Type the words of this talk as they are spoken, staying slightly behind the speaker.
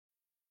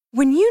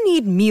When you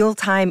need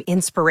mealtime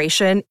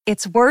inspiration,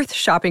 it's worth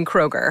shopping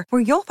Kroger,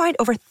 where you'll find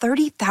over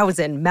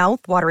 30,000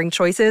 mouth-watering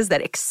choices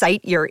that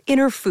excite your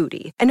inner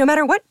foodie. And no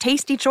matter what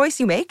tasty choice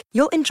you make,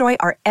 you'll enjoy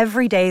our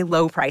everyday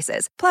low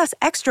prices, plus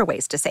extra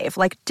ways to save,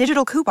 like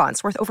digital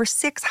coupons worth over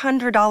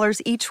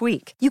 $600 each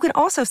week. You can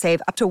also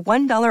save up to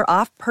 $1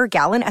 off per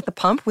gallon at the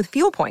pump with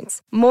fuel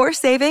points. More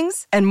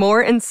savings and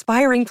more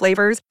inspiring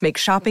flavors make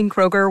shopping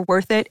Kroger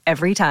worth it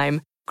every time.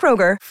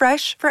 Kroger,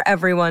 fresh for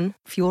everyone.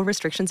 Fuel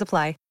restrictions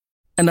apply.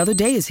 Another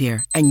day is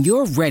here, and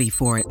you're ready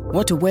for it.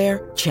 What to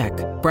wear? Check.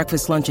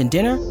 Breakfast, lunch, and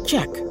dinner?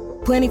 Check.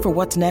 Planning for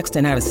what's next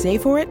and how to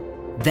save for it?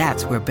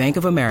 That's where Bank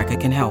of America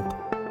can help.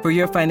 For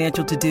your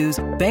financial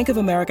to-dos, Bank of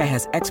America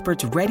has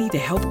experts ready to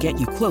help get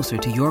you closer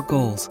to your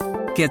goals.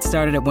 Get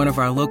started at one of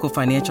our local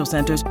financial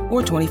centers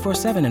or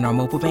 24/7 in our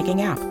mobile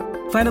banking app.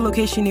 Find a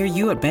location near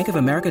you at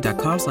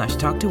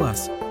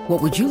bankofamerica.com/talktous.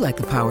 What would you like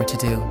the power to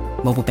do?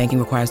 Mobile banking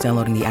requires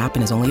downloading the app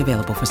and is only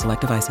available for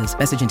select devices.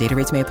 Message and data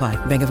rates may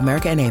apply. Bank of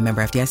America N.A.,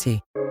 member FDIC.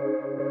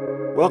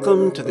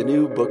 Welcome to the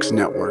New Books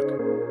Network.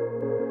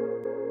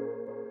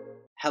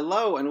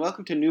 Hello, and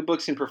welcome to New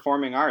Books in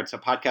Performing Arts, a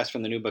podcast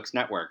from the New Books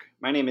Network.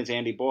 My name is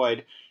Andy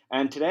Boyd,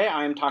 and today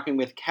I am talking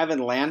with Kevin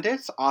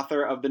Landis,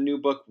 author of the new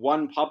book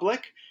One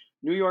Public,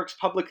 New York's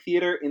Public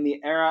Theater in the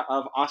Era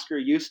of Oskar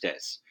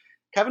Eustis.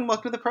 Kevin,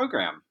 welcome to the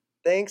program.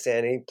 Thanks,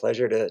 Andy.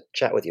 Pleasure to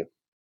chat with you.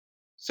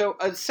 So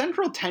a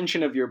central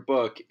tension of your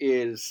book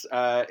is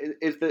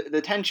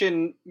the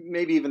tension,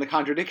 maybe even the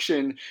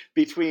contradiction,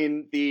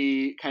 between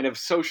the kind of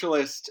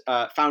socialist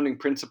founding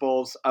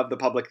principles of the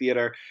public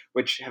theater,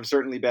 which have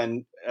certainly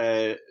been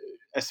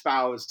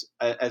espoused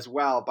as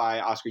well by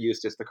Oskar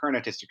Eustis, the current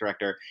artistic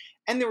director,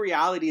 and the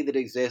reality that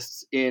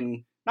exists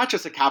in not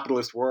just a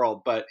capitalist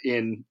world, but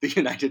in the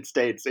United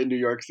States, in New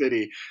York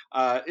City,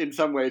 in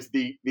some ways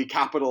the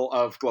capital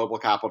of global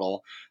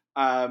capital.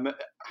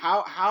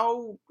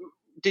 How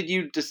did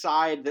you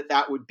decide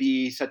that would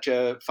be such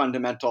a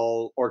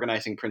fundamental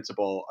organizing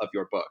principle of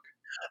your book?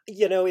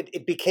 You know,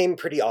 it became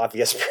pretty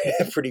obvious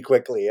pretty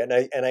quickly, and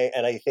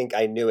I think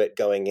I knew it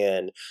going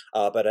in.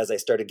 But as I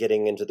started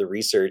getting into the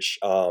research,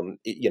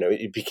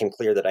 it became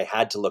clear that I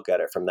had to look at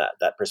it from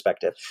that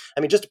perspective.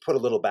 I mean, just to put a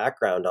little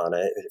background on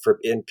it,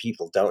 and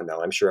people don't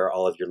know, I'm sure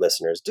all of your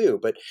listeners do,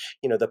 but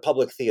the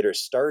public theater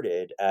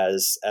started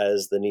as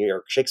the New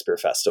York Shakespeare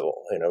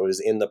Festival. It was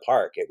in the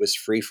park. It was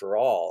free for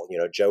all.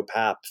 Joe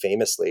Papp,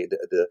 famously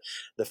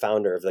the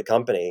founder of the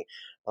company,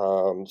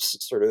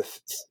 sort of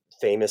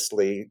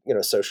famously,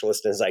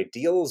 socialist in his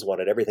ideals,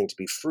 wanted everything to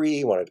be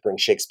free, wanted to bring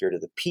Shakespeare to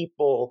the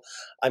people.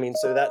 I mean,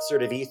 so that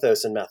sort of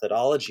ethos and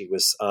methodology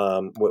was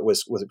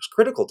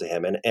critical to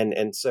him,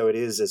 and so it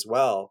is as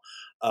well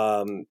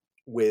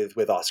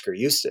with Oskar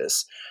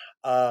Eustis.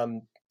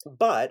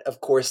 But of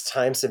course,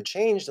 times have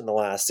changed in the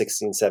last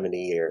 16, 70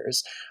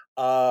 years.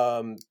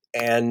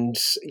 And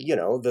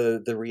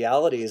the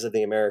realities of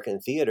the American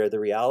theater, the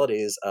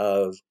realities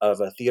of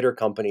a theater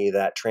company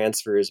that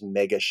transfers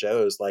mega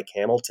shows like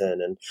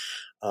Hamilton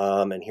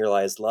and Here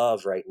Lies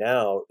Love right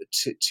now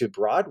to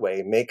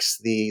Broadway makes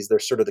they're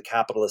sort of the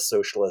capitalist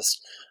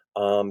socialist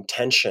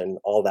tension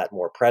all that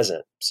more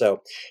present.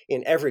 So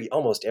in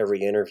almost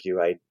every interview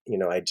I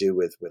do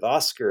with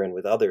Oskar and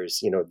with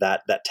others,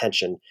 that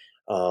tension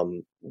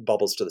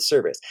bubbles to the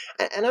surface.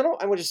 And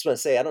I would just want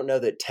to say, I don't know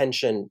that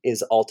tension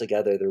is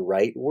altogether the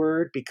right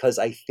word, because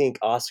I think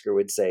Oskar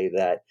would say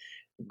that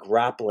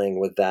grappling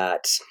with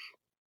that,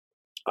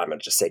 I'm going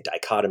to just say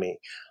dichotomy,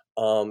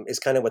 is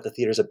kind of what the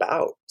theater's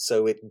about.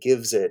 So it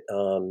gives it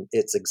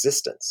its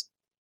existence.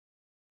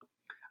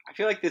 I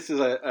feel like this is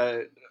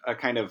a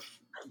kind of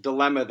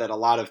dilemma that a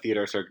lot of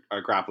theaters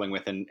are grappling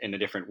with in a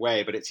different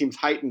way, but it seems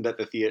heightened at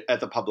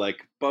the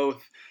public,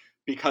 both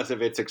because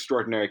of its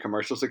extraordinary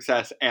commercial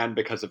success and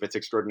because of its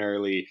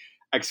extraordinarily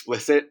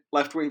explicit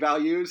left-wing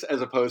values,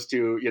 as opposed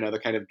to, the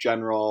kind of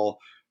general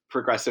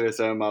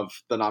progressivism of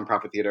the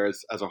nonprofit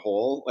theaters as a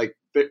whole. Like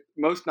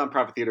most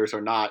nonprofit theaters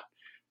are not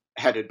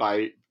headed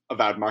by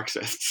avowed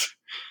Marxists.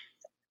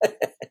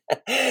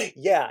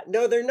 Yeah,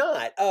 no, they're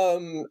not.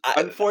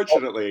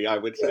 Unfortunately, I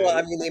would say. Well,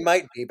 I mean, they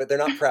might be, but they're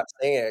not perhaps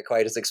saying it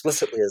quite as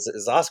explicitly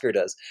as Oskar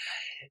does.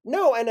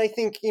 No, and I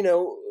think,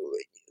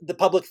 the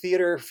public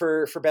theater,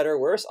 for better or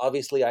worse,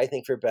 obviously, I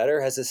think for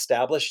better, has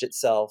established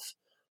itself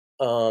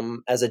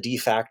as a de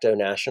facto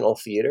national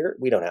theater.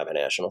 We don't have a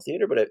national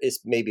theater, but it's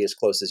maybe as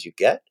close as you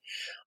get.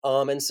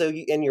 And so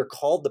you're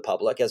called the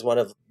public, as one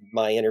of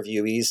my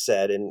interviewees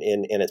said in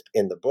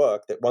the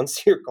book, that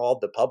once you're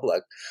called the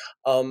public,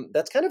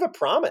 that's kind of a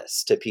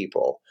promise to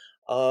people.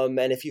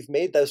 And if you've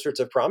made those sorts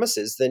of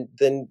promises,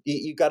 then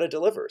you got to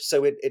deliver.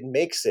 So it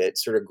makes it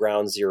sort of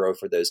ground zero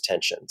for those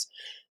tensions.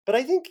 But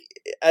I think,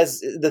 as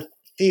the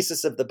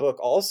thesis of the book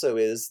also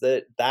is,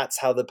 that that's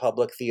how the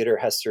public theater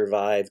has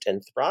survived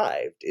and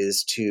thrived,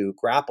 is to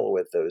grapple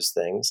with those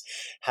things,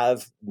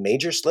 have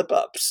major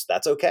slip-ups.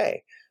 That's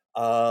okay.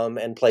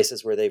 And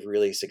places where they've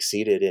really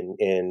succeeded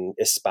in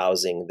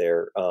espousing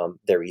their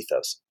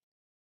ethos.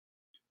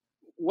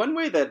 One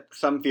way that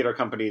some theater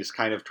companies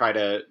kind of try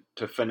to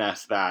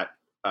finesse that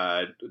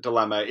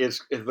dilemma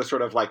is the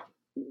sort of like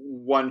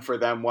one for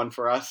them, one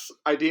for us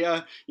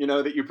idea,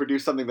 that you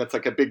produce something that's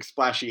like a big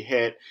splashy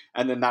hit,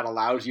 and then that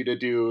allows you to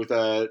do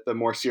the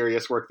more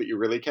serious work that you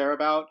really care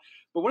about.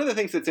 But one of the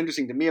things that's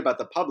interesting to me about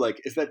the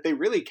public is that they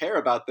really care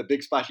about the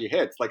big splashy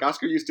hits. Like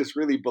Oskar Eustis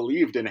really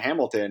believed in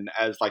Hamilton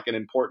as like an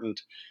important,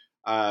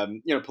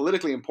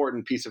 politically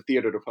important piece of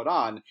theater to put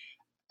on,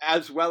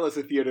 as well as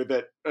a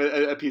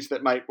piece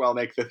that might well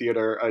make the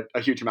theater a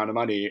huge amount of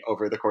money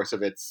over the course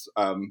of its,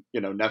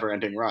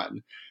 never-ending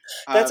run.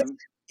 That's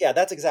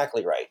that's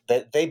exactly right.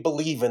 That they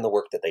believe in the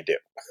work that they do,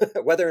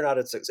 whether or not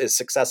it's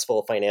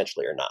successful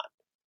financially or not.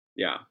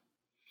 Yeah.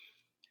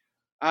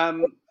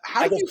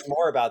 I can say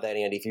more about that,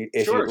 Andy,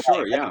 if sure, you'd like.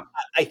 Sure, yeah.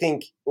 I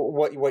think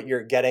what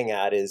you're getting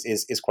at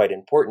is quite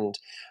important.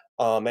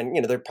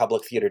 And there are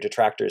public theater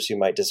detractors who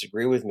might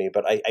disagree with me,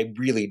 but I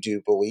really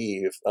do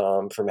believe,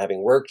 from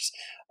having worked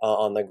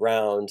on the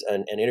ground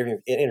and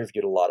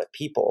interviewed a lot of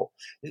people,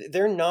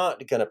 they're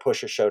not going to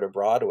push a show to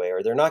Broadway,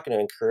 or they're not going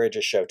to encourage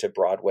a show to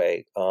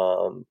Broadway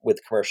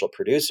with commercial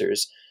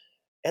producers,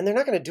 and they're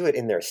not going to do it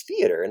in their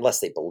theater unless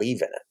they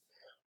believe in it.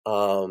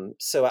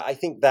 So I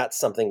think that's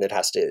something that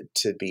has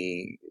to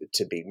be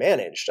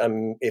managed.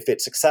 If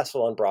it's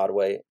successful on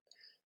Broadway,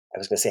 I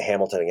was going to say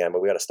Hamilton again,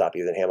 but we got to stop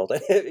using Hamilton.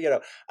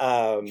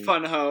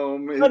 Fun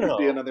Home would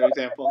be another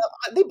example.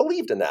 They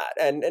believed in that,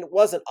 and it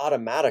wasn't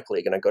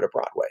automatically going to go to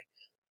Broadway.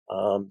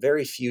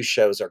 Very few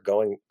shows are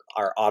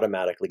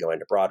automatically going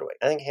to Broadway.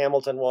 I think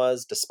Hamilton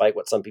was, despite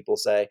what some people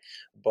say,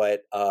 but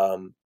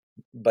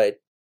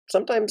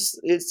sometimes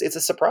it's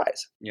a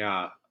surprise.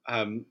 Yeah.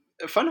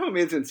 Fun Home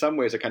is in some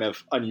ways a kind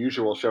of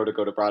unusual show to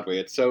go to Broadway.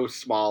 It's so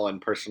small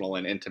and personal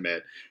and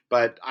intimate.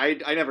 But I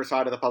never saw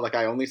it at the public.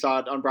 I only saw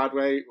it on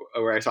Broadway,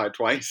 where I saw it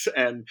twice.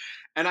 And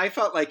I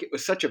felt like it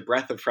was such a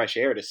breath of fresh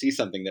air to see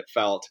something that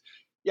felt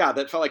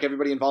like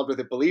everybody involved with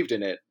it believed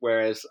in it.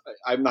 Whereas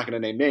I'm not going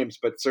to name names,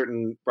 but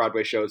certain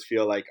Broadway shows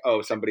feel like,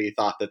 oh, somebody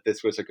thought that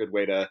this was a good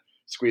way to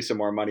squeeze some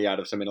more money out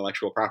of some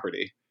intellectual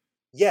property.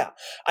 Yeah,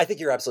 I think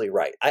you're absolutely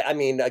right. I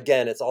mean,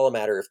 again, it's all a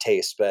matter of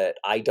taste, but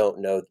I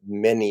don't know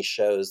many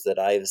shows that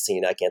I've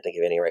seen, I can't think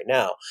of any right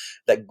now,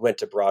 that went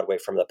to Broadway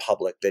from the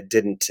public that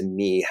didn't, to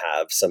me,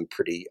 have some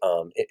pretty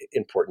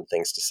important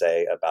things to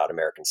say about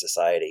American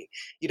society.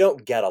 You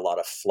don't get a lot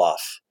of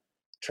fluff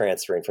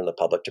transferring from the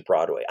public to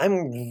Broadway.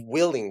 I'm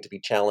willing to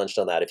be challenged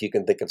on that if you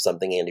can think of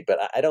something, Andy, but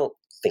I don't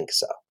think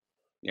so.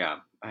 Yeah,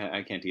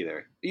 I can't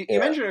either. You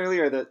mentioned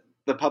earlier that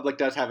the public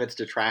does have its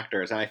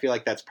detractors, and I feel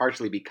like that's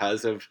partially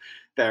because of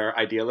their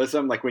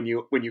idealism. Like when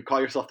you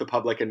call yourself the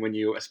public and when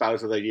you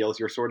espouse those ideals,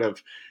 you're sort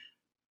of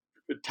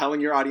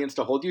telling your audience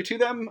to hold you to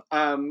them.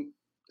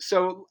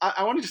 So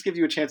I want to just give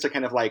you a chance to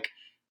kind of like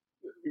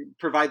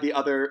provide the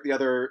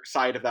other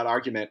side of that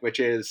argument,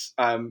 which is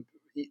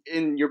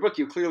in your book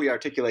you clearly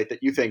articulate that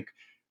you think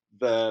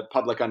the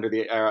public under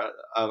the era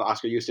of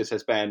Oskar Eustis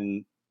has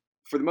been,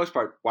 for the most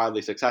part,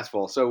 wildly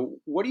successful. So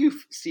what do you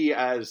see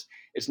as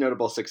its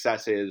notable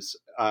successes,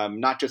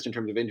 not just in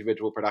terms of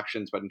individual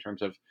productions, but in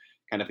terms of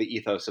kind of the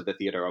ethos of the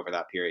theater over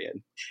that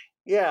period?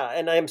 Yeah,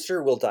 and I'm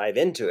sure we'll dive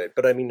into it.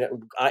 But I mean,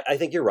 I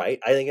think you're right.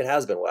 I think it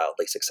has been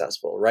wildly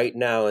successful. Right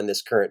now, in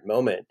this current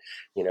moment,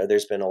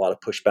 there's been a lot of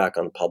pushback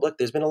on the public.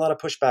 There's been a lot of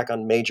pushback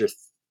on major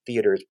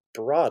theaters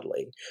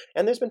broadly,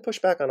 and there's been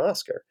pushback on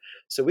Oskar.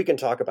 So we can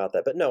talk about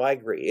that. But no, I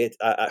agree.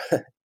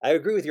 I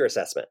agree with your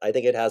assessment. I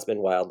think it has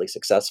been wildly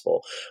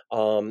successful.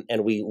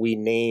 And we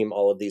name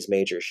all of these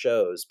major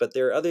shows, but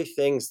there are other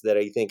things that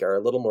I think are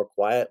a little more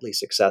quietly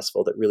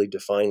successful that really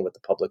define what the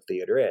public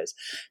theater is.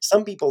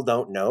 Some people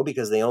don't know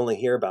because they only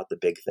hear about the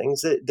big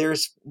things.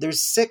 There's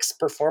 6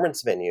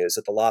 performance venues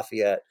at the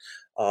Lafayette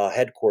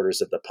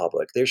headquarters of the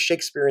public. There's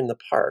Shakespeare in the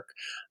Park.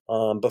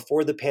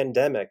 Before the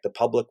pandemic, the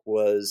public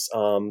was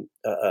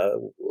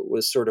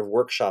sort of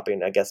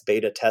workshopping, I guess,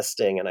 beta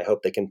testing, and I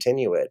hope they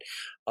continue it.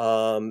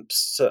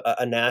 So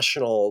a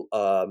national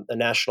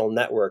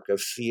network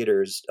of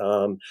theaters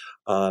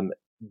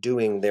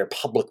doing their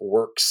public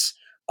works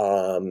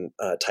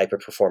type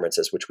of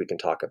performances, which we can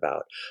talk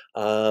about.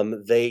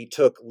 They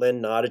took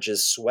Lynn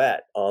Nottage's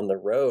Sweat on the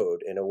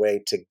road in a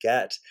way to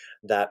get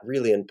that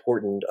really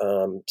important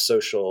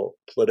social,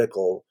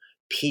 political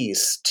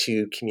piece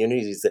to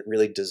communities that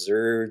really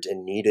deserved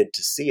and needed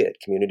to see it,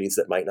 communities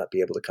that might not be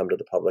able to come to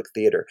the public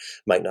theater,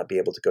 might not be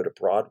able to go to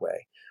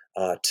Broadway.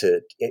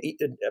 To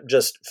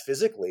just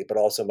physically, but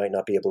also might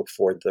not be able to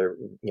afford the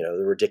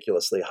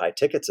ridiculously high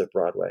tickets of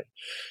Broadway.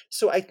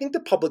 So I think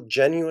the public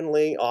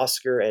genuinely,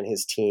 Oskar and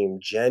his team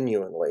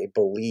genuinely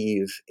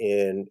believe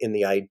in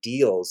the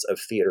ideals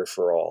of theater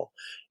for all.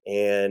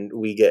 And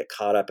we get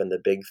caught up in the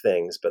big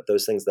things, but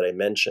those things that I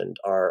mentioned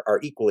are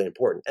equally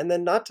important. And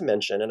then not to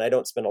mention, and I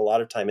don't spend a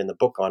lot of time in the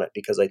book on it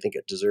because I think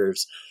it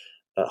deserves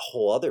a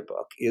whole other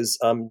book, is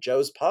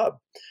Joe's Pub,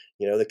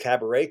 the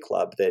cabaret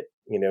club that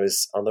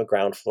is on the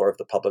ground floor of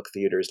the Public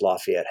Theater's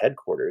Lafayette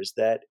headquarters,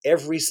 that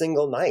every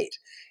single night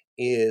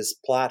is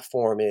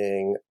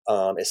platforming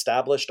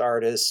established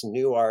artists,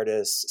 new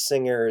artists,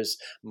 singers,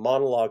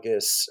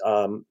 monologuists,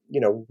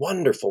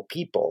 wonderful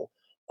people.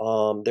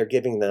 They're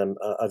giving them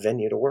a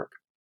venue to work.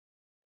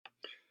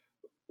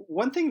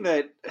 One thing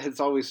that has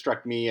always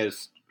struck me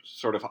as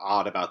sort of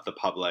odd about the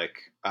public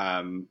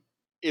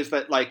is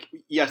that, like,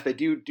 yes, they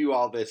do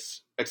all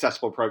this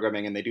accessible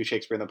programming and they do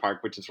Shakespeare in the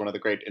Park, which is one of the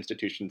great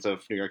institutions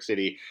of New York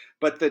City.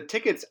 But the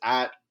tickets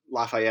at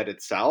Lafayette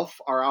itself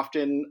are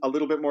often a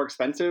little bit more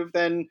expensive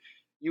than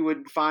you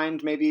would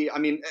find, maybe. I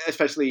mean,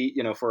 especially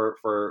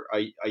for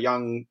a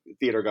young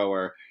theater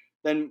goer,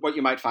 than what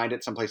you might find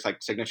at someplace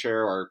like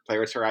Signature or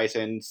Playwrights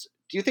Horizons.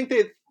 Do you think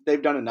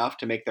they've done enough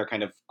to make their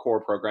kind of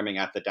core programming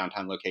at the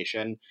downtown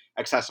location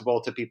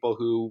accessible to people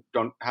who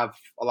don't have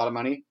a lot of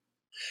money?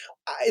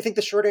 I think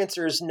the short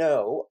answer is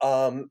no.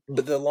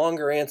 But the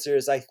longer answer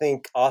is I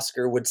think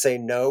Oscar would say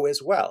no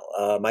as well.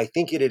 I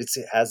think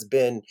has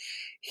been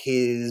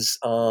his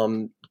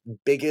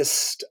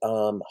biggest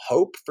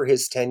hope for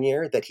his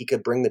tenure that he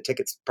could bring the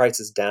tickets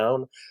prices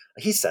down.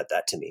 He said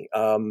that to me.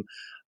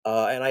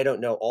 And I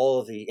don't know all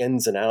of the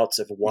ins and outs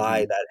of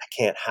why that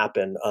can't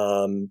happen.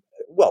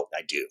 Well,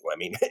 I do. I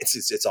mean,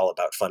 it's all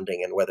about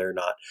funding and whether or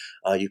not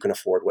you can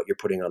afford what you're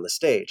putting on the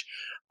stage.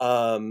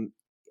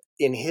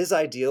 In his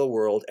ideal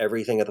world,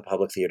 everything at the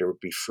public theater would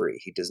be free.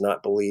 He does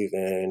not believe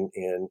in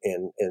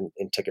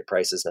ticket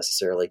prices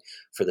necessarily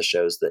for the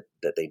shows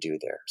that they do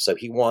there. So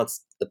he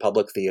wants the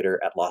public theater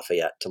at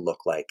Lafayette to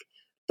look like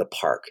the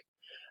park.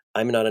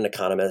 I'm not an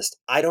economist.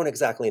 I don't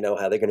exactly know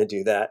how they're going to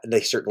do that.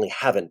 They certainly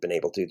haven't been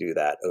able to do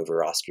that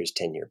over Oscar's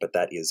tenure, but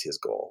that is his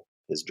goal,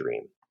 his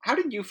dream. How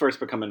did you first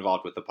become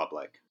involved with the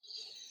public?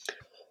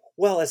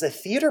 Well, as a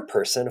theater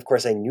person, of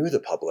course, I knew the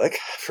public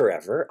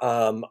forever.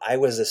 I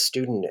was a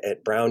student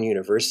at Brown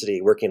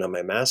University working on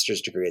my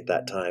master's degree at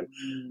that time,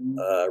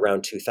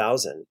 around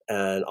 2000.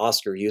 And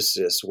Oskar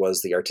Eustis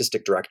was the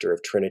artistic director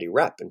of Trinity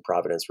Rep in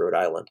Providence, Rhode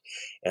Island.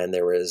 And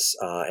there was,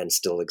 and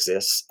still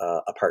exists,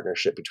 a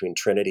partnership between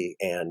Trinity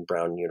and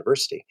Brown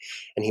University.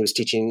 And he was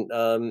teaching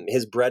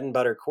his bread and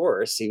butter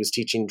course. He was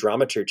teaching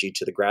dramaturgy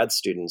to the grad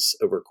students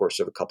over a course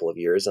of a couple of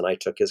years. And I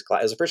took his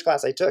class. It was the first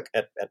class I took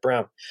at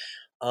Brown.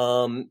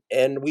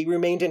 And we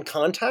remained in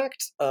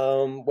contact.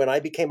 When I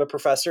became a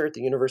professor at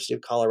the University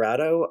of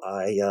Colorado,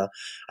 I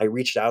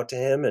reached out to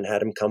him and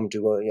had him come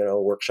to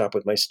a workshop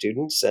with my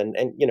students, and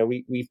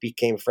we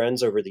became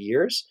friends over the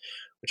years,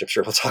 which I'm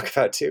sure we'll talk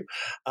about too.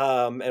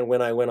 And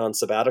when I went on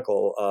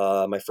sabbatical,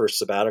 my first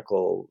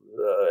sabbatical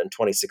in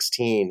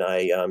 2016,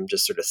 I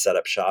just sort of set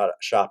up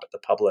shop at the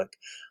public,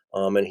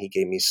 and he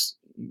gave me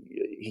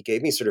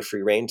sort of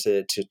free rein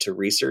to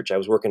research. I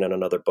was working on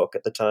another book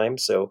at the time,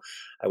 so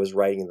I was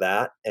writing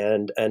that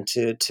and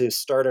to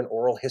start an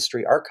oral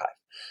history archive,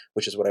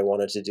 which is what I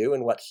wanted to do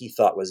and what he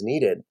thought was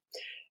needed.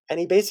 And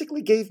he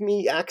basically gave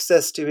me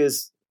access to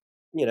his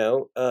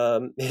Rolodex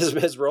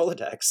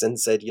and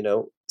said,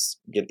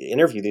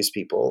 interview these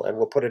people and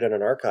we'll put it in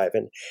an archive.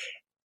 And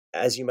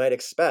as you might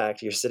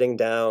expect, you're sitting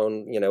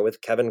down,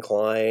 with Kevin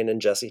Kline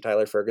and Jesse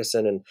Tyler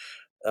Ferguson and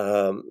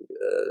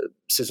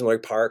Susan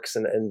Lloyd Parks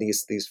and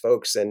these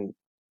folks, and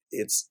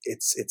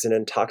it's an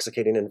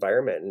intoxicating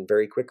environment. And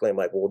very quickly, I'm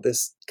like, well,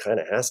 this kind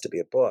of has to be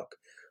a book.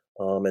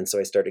 And so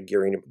I started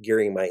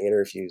gearing my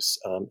interviews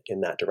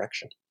in that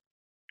direction.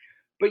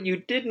 But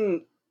you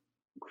didn't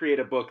create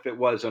a book that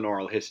was an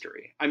oral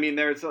history. I mean,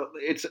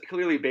 it's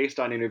clearly based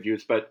on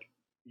interviews, but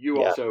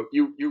you also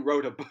you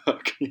wrote a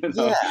book.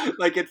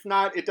 Like it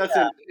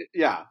doesn't.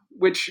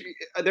 Which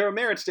there are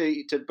merits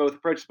to both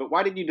approaches. But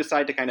why did you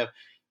decide to kind of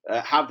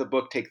have the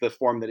book take the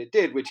form that it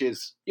did, which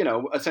is,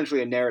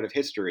 essentially a narrative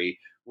history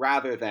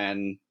rather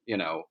than,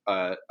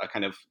 a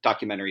kind of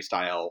documentary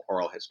style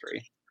oral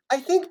history? I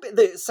think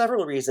there's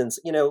several reasons.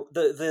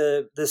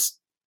 The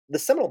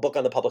seminal book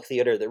on the public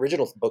theater, the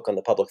original book on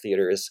the public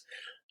theater is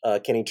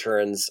Kenny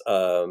Turin's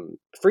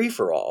Free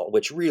for All,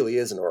 which really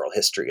is an oral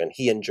history. And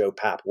he and Joe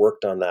Papp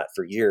worked on that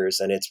for years.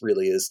 And it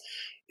really is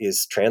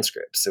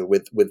transcripts. So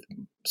with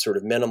sort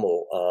of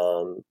minimal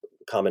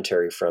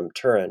commentary from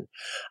Turin.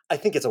 I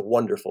think it's a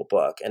wonderful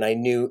book. And I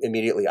knew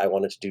immediately I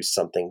wanted to do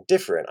something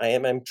different.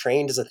 I'm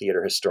trained as a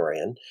theater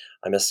historian.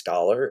 I'm a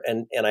scholar.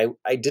 And I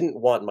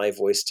didn't want my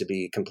voice to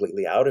be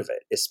completely out of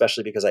it,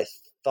 especially because I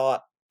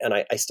thought, and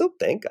I still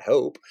think, I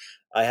hope,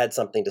 I had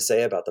something to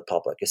say about the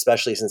public,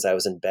 especially since I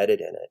was embedded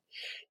in it.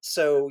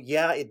 So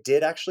yeah, it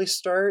did actually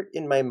start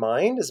in my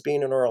mind as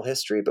being an oral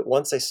history. But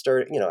once I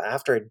started,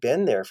 after I'd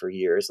been there for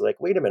years, like,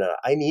 wait a minute,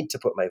 I need to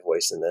put my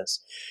voice in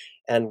this.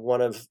 And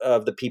one of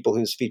the people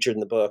who's featured in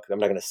the book, I'm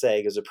not going to say,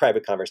 it was a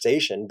private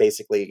conversation,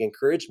 basically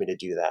encouraged me to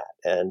do that.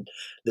 And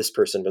this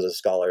person was a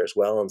scholar as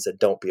well and said,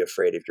 don't be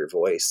afraid of your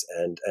voice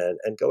and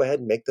go ahead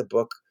and make the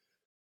book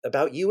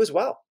about you as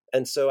well.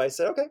 And so I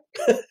said, okay,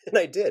 and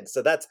I did.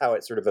 So that's how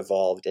it sort of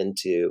evolved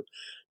into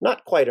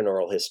not quite an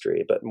oral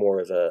history, but more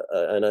of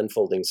an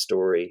unfolding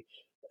story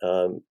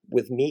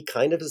with me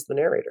kind of as the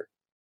narrator.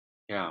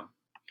 Yeah.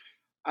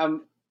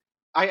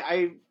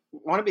 I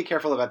want to be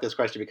careful about this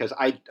question because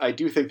I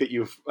do think that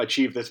you've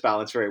achieved this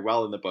balance very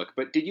well in the book.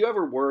 But did you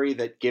ever worry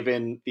that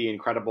given the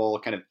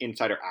incredible kind of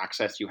insider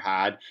access you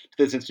had to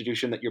this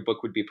institution, that your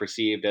book would be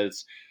perceived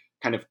as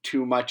kind of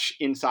too much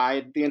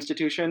inside the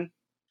institution?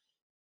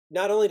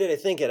 Not only did I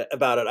think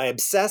about it, I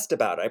obsessed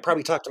about it. I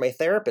probably talked to my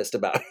therapist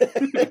about it.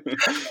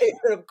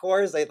 And of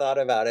course, I thought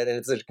about it, and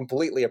it's a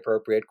completely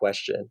appropriate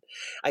question.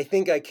 I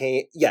think I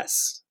came,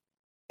 yes.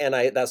 And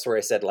that's where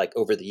I said, like,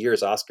 over the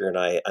years, Oskar and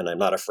I'm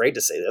not afraid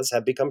to say this,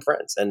 have become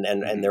friends. And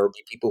there will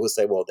be people who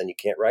say, well, then you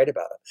can't write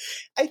about him.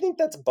 I think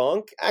that's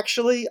bunk,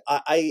 actually.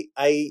 But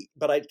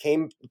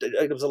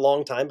it was a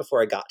long time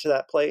before I got to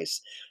that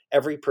place.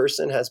 Every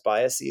person has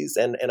biases.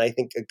 And I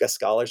think a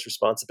scholar's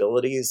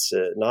responsibility is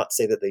to not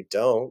say that they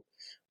don't,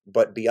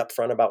 but be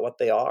upfront about what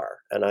they are.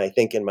 And I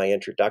think in my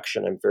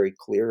introduction, I'm very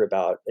clear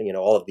about,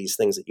 all of these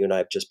things that you and I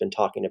have just been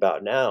talking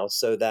about now,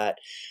 so that,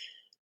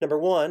 number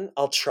one,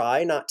 I'll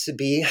try not to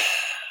be,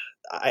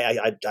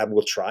 I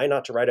will try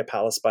not to write a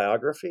palace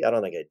biography. I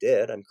don't think I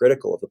did. I'm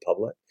critical of the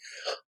public.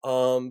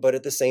 But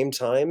at the same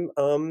time,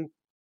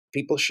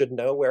 people should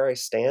know where I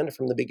stand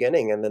from the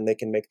beginning, and then they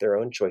can make their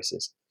own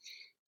choices.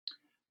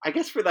 I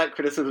guess for that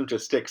criticism to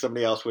stick,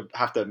 somebody else would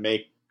have to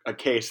make a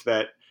case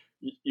that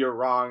you're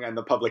wrong and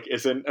the public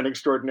isn't an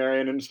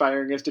extraordinary and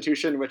inspiring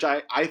institution, which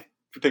I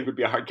think would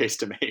be a hard case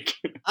to make.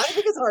 I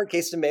think it's a hard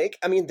case to make.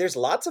 I mean, there's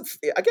lots of,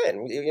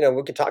 again,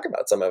 we could talk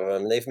about some of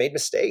them. They've made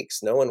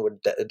mistakes. No one would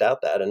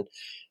doubt that. And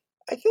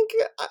I think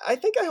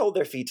I hold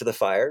their feet to the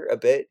fire a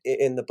bit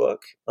in the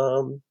book.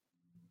 And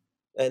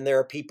there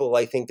are people,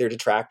 I think they're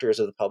detractors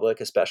of the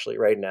public, especially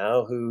right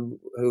now, who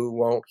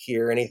won't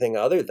hear anything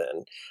other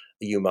than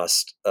you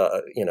must,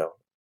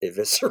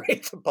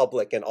 eviscerate the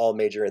public and all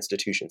major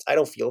institutions. I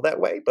don't feel that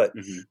way, but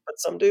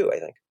some do, I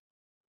think.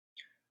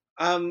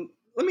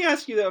 Let me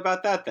ask you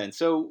about that then.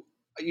 So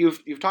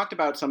you've talked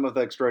about some of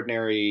the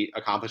extraordinary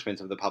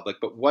accomplishments of the public,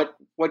 but what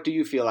do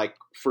you feel like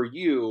for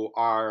you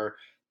are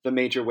the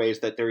major ways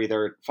that they're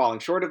either falling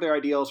short of their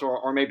ideals,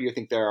 or maybe you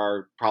think there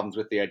are problems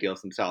with the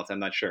ideals themselves? I'm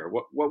not sure.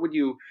 What would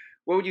you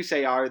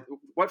say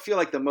what feel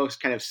like the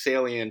most kind of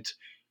salient,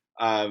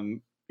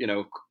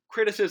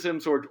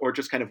 criticisms or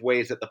just kind of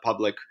ways that the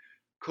public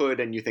could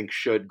and you think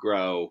should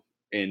grow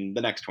in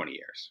the next 20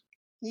 years?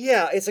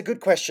 Yeah, it's a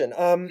good question.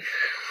 I'm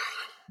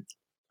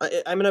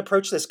going to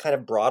approach this kind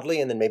of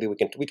broadly, and then maybe we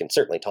can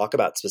certainly talk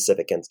about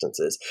specific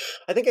instances.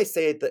 I think I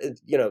say that,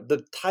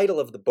 the title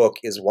of the book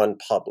is One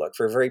Public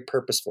for a very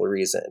purposeful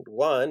reason.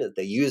 One,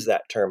 they use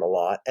that term a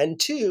lot, and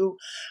two,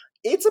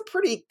 it's a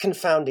pretty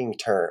confounding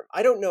term.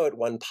 I don't know what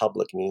one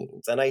public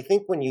means, and I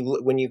think when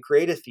you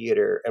create a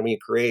theater and when you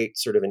create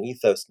sort of an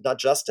ethos, not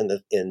just in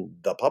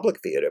the public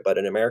theater, but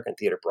in American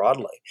theater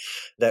broadly,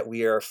 that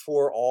we are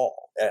for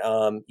all,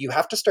 you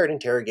have to start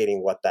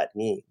interrogating what that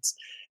means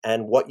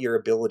and what your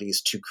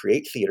abilities to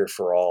create theater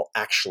for all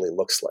actually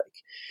looks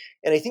like.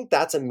 And I think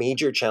that's a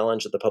major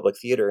challenge at the public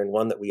theater, and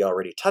one that we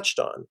already touched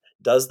on.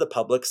 Does the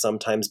public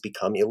sometimes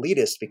become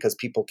elitist because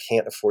people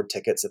can't afford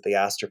tickets at the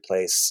Astor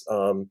Place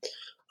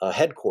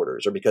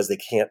headquarters, or because they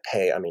can't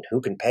pay? I mean, who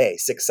can pay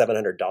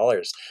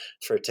 $600-700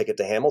 for a ticket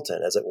to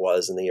Hamilton, as it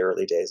was in the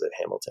early days of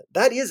Hamilton?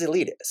 That is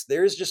elitist.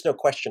 There is just no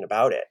question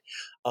about it.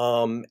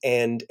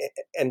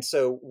 And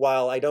so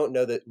while I don't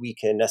know that we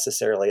can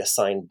necessarily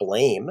assign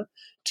blame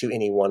to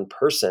any one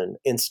person,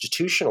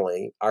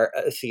 institutionally, our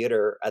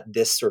theater at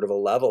this sort of a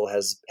level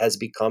has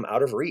become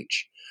out of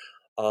reach.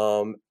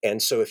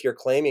 And so if you're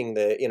claiming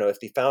that, if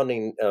the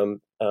founding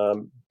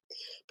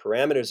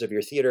parameters of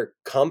your theater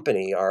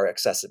company are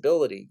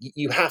accessibility,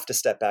 you have to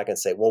step back and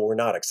say, well, we're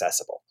not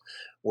accessible.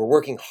 We're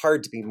working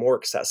hard to be more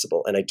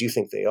accessible, and I do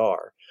think they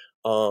are.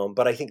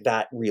 But I think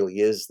that really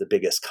is the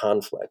biggest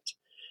conflict.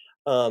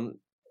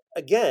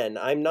 Again,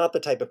 I'm not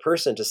the type of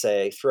person to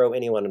say, throw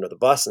anyone under the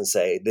bus and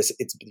say,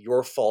 it's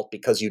your fault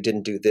because you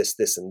didn't do this,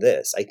 this, and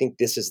this. I think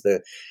this is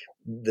the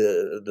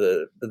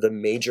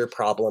major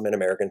problem in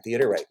American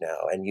theater right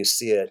now, and you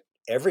see it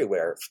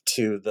everywhere,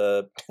 to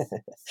the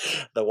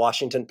the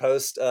Washington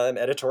Post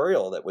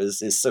editorial that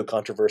is so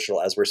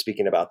controversial as we're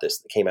speaking about this,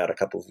 that came out a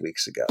couple of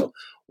weeks ago.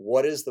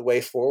 What is the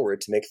way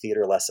forward to make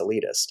theater less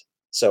elitist?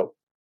 So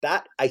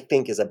that, I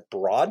think, is a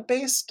broad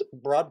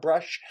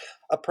brush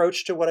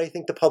approach to what I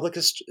think the public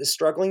is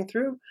struggling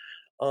through,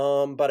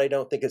 but I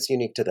don't think it's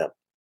unique to them.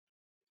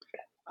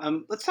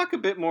 Let's talk a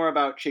bit more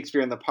about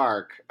Shakespeare in the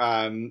Park,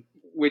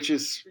 which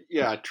is,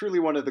 truly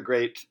one of the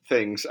great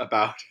things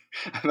about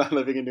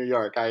living in New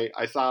York.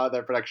 I saw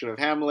their production of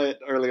Hamlet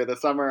earlier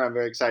this summer. I'm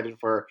very excited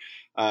for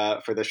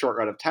the short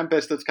run of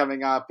Tempest that's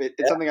coming up.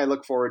 It's something I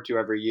look forward to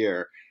every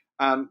year.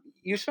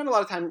 You spend a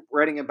lot of time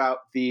writing about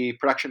the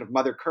production of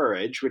Mother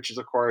Courage, which is,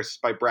 of course,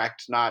 by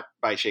Brecht, not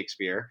by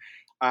Shakespeare,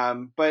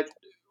 but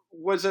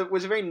was a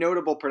very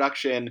notable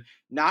production,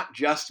 not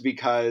just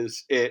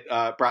because it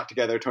brought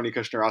together Tony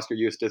Kushner, Oskar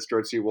Eustis,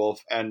 George C.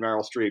 Wolfe, and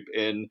Meryl Streep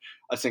in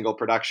a single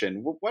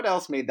production. What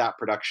else made that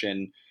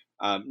production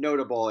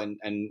notable and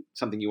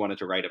something you wanted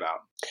to write about?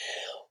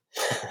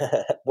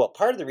 Well,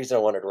 part of the reason I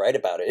wanted to write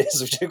about it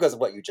is because of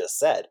what you just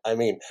said. I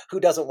mean, who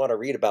doesn't want to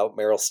read about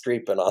Meryl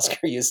Streep and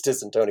Oskar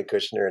Eustis and Tony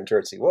Kushner and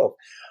George C. Wolfe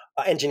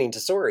and Janine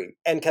Tesori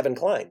and Kevin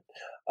Kline?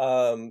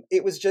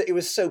 It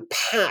was so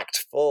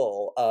packed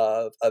full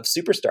of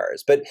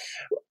superstars. But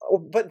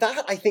but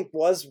that I think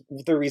was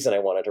the reason I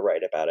wanted to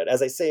write about it.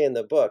 As I say in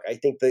the book, I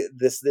think that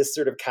this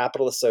sort of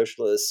capitalist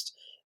socialist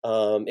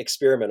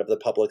experiment of the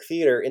public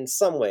theater, in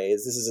some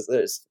ways, this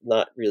is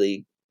not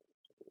really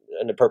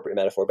an appropriate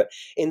metaphor, but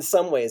in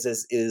some ways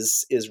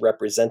is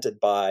represented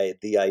by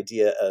the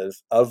idea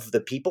of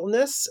the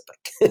peopleness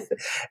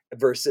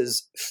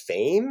versus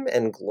fame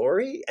and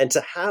glory, and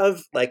to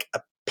have like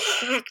a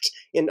packed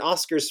in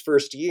Oscar's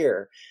first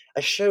year,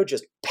 a show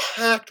just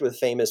packed with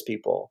famous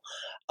people,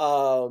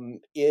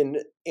 in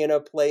a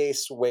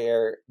place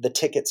where the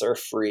tickets are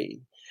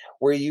free,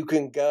 where you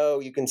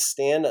can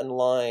stand in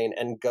line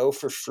and go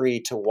for free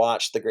to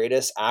watch the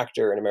greatest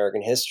actor in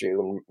American history,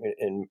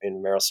 in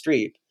Meryl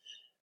Streep,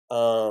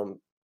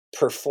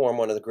 perform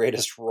one of the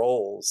greatest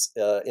roles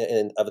of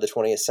the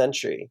 20th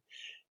century.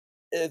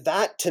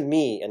 That to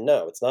me, and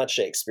no, it's not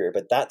Shakespeare,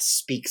 but that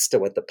speaks to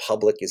what the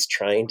public is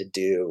trying to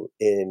do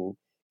in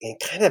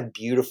kind of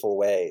beautiful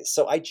ways.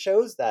 So I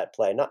chose that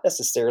play, not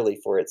necessarily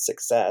for its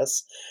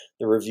success.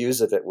 The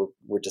reviews of it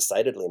were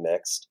decidedly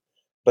mixed,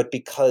 but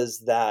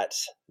because that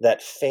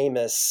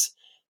famous,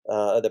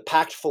 the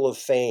packed full of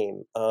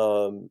fame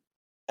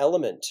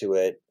element to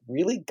it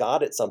really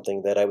got at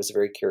something that I was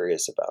very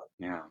curious about.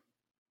 Yeah.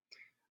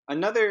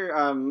 Another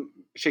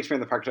Shakespeare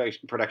in the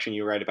production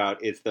you write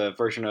about is the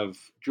version of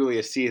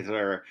Julius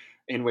Caesar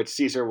in which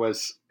Caesar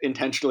was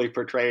intentionally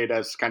portrayed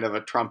as kind of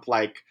a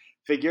Trump-like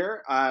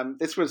figure.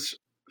 This was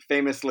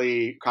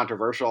famously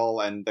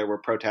controversial, and there were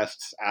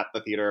protests at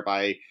the theater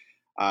by,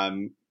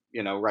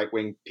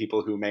 right-wing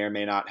people who may or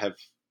may not have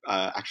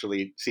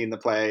actually seen the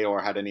play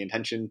or had any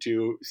intention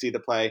to see the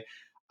play.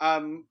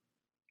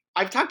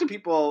 I've talked to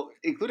people,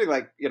 including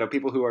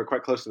people who are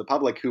quite close to the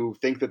public, who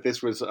think that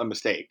this was a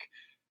mistake.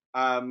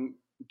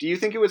 Do you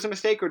think it was a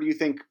mistake, or do you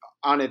think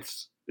on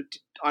its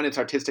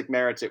artistic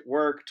merits it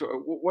worked? Or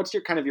what's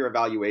your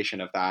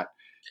evaluation of that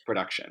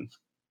production?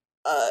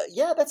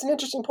 Yeah, that's an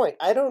interesting point.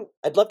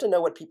 I'd love to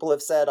know what people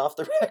have said off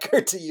the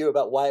record to you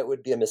about why it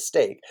would be a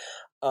mistake.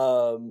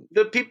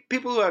 The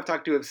people who I've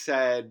talked to have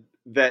said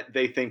that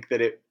they think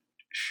that it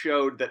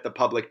showed that the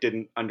public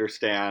didn't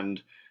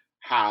understand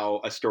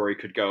how a story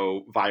could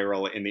go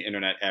viral in the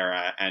internet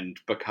era and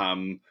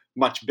become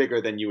much bigger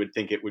than you would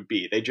think it would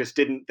be. They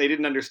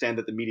didn't understand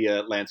that the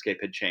media landscape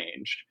had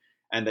changed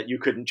and that you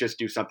couldn't just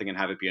do something and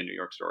have it be a New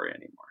York story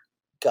anymore.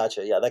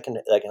 Gotcha. Yeah, that can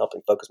help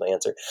me focus my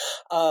answer.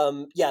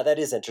 Yeah, that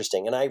is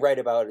interesting, and I write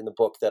about in the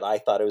book that I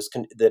thought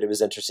that it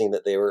was interesting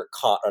that they were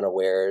caught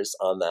unawares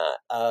on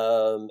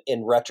that.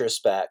 In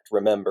retrospect,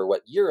 remember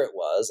what year it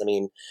was. I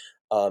mean,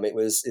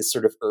 it's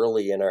sort of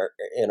early in our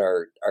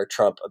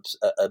Trump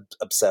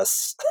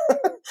obsessed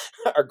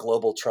our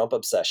global Trump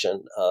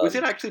obsession. Was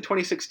it actually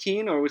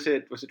 2016 or was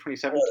it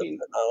 2017?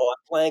 I'm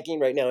blanking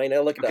right now. I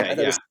know. Look it up. I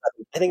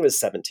think it was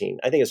 17.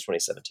 I think it was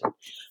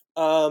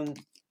 2017.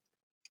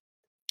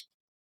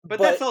 But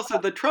that's also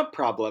the Trump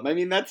problem. I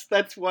mean, that's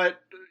what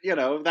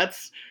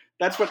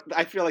that's what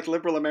I feel like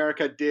liberal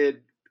America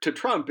did to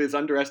Trump, is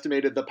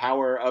underestimated the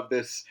power of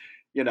this,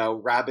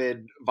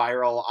 rabid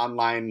viral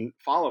online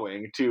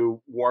following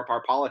to warp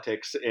our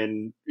politics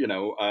in,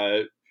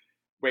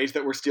 ways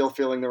that we're still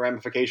feeling the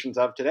ramifications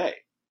of today.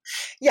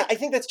 Yeah, I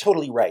think that's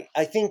totally right.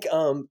 I think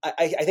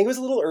I think it was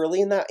a little early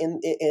in that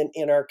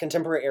in our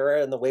contemporary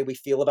era, and the way we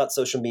feel about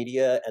social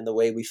media and the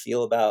way we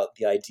feel about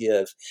the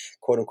idea of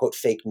quote unquote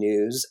fake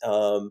news.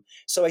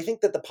 So I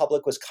think that the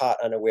public was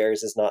caught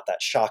unawares is not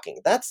that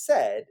shocking. That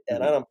said,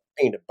 and I don't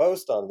mean to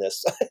boast on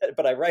this,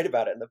 but I write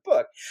about it in the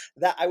book,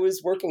 that I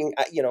was working.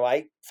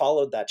 I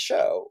followed that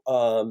show,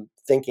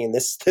 thinking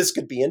this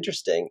could be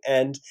interesting,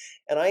 and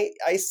I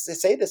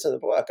say this in the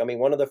book. I mean,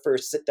 one of the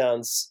first sit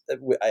downs,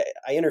 I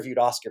interviewed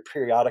Oskar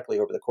periodically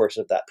over the course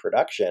of that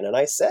production, and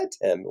I said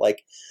to him,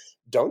 like,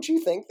 don't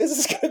you think this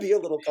is going to be a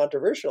little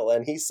controversial?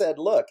 And he said,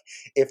 look,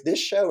 if this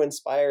show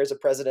inspires a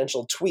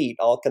presidential tweet,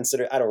 I'll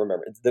consider, I don't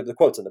remember the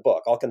quotes in the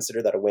book, I'll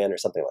consider that a win or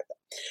something like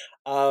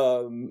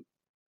that.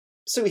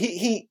 So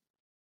he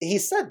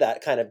said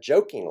that kind of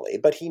jokingly,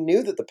 but he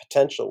knew that the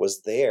potential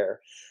was there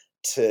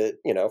to,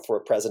 for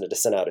a president to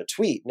send out a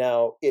tweet.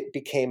 Now, it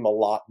became a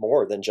lot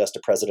more than just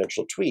a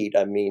presidential tweet.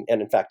 I mean,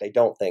 and in fact, I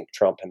don't think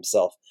Trump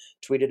himself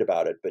tweeted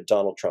about it, but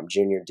Donald Trump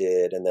Jr.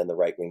 did, and then the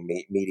right-wing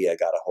media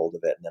got a hold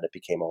of it, and then it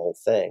became a whole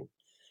thing.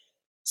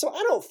 So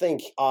I don't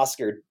think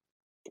Oskar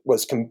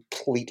was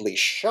completely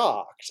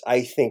shocked.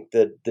 I think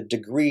that the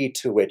degree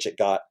to which it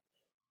got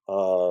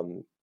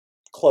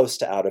close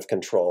to out of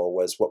control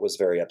was what was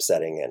very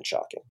upsetting and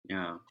shocking.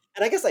 Yeah.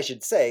 And I guess I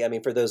should say, I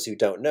mean, for those who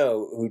don't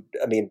know,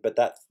 but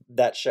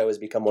that show has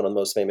become one of the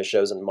most famous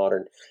shows in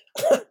modern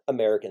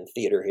American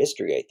theater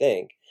history, I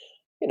think.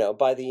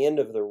 By the end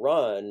of the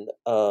run,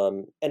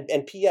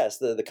 and P.S.,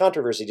 the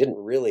controversy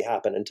didn't really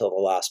happen until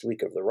the last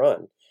week of the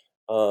run.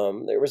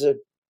 There was a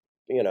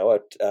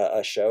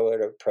show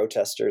at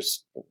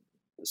protesters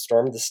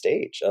stormed the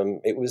stage.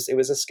 It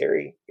was a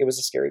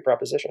scary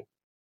proposition.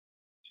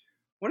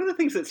 One of the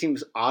things that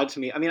seems odd to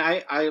me, I mean,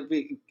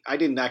 I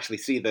didn't actually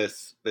see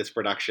this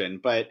production,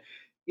 but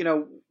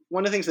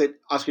one of the things that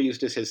Oskar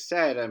Eustis has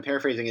said, I'm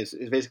paraphrasing, is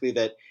basically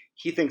that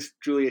he thinks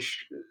Julius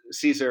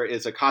Caesar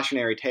is a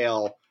cautionary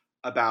tale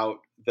about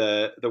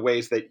the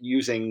ways that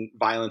using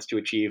violence to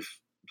achieve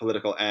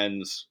political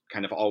ends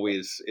kind of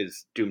always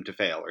is doomed to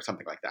fail, or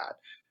something like that.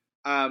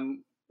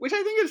 Which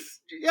I think is,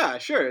 yeah,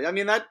 sure. I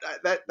mean,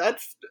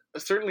 that's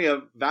certainly a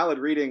valid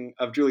reading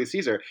of Julius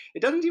Caesar.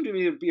 It doesn't seem to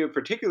me to be a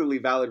particularly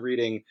valid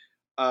reading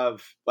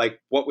of like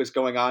what was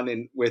going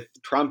on with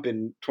Trump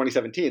in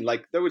 2017.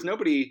 Like, there was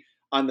nobody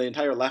on the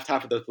entire left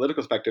half of the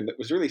political spectrum that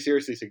was really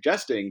seriously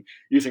suggesting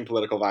using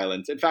political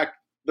violence. In fact,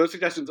 those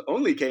suggestions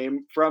only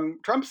came from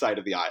Trump's side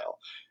of the aisle.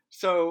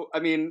 So, I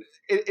mean,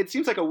 it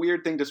seems like a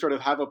weird thing to sort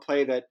of have a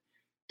play that,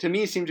 to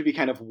me, seemed to be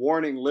kind of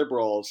warning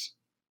liberals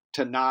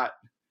to not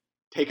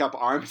take up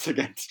arms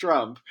against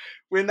Trump,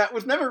 when that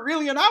was never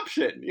really an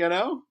option, you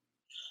know?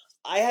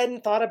 I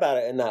hadn't thought about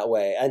it in that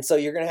way. And so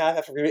you're going to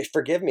have to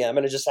forgive me. I'm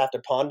going to just have to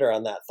ponder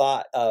on that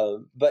thought.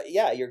 But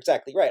yeah, you're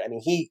exactly right. I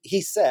mean,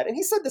 he said, and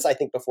he said this, I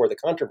think, before the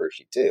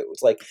controversy too.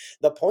 It's like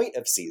the point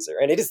of Caesar,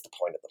 and it is the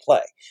point of the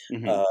play,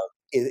 Mm-hmm.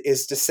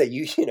 Is to say,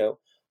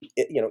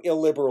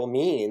 illiberal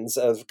means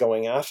of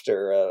going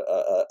after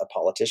a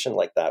politician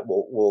like that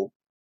will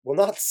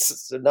not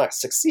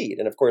succeed.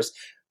 And of course,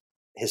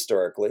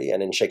 historically,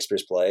 and in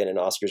Shakespeare's play and in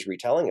Oscar's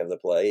retelling of the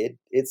play,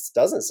 it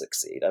doesn't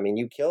succeed. I mean,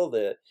 you kill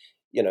the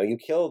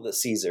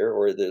Caesar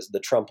or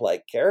the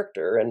Trump-like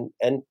character,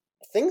 and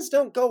things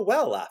don't go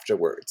well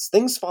afterwards.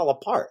 Things fall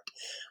apart.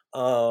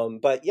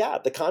 But yeah,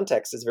 the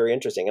context is very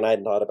interesting, and I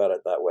hadn't thought about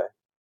it that way.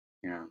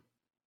 Yeah.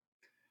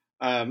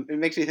 It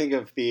makes me think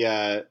of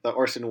the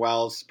Orson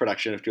Welles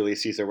production of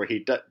Julius Caesar, where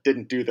he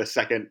didn't do the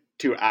second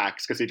two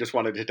acts because he just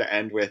wanted it to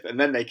end with, and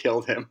then they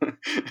killed him,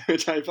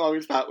 which I've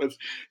always thought was,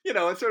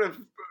 a sort of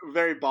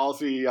very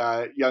ballsy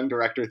young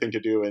director thing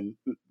to do in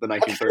the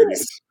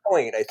 1930s.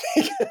 Point, I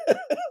think.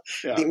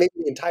 Yeah. Maybe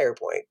the entire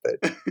point, but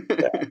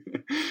yeah.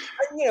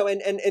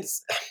 and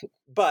it's,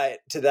 but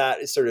to that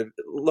is sort of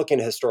looking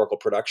at historical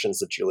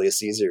productions of Julius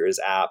Caesar is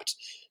apt,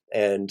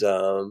 and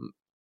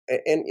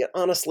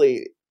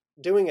honestly,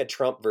 doing a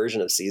Trump version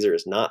of Caesar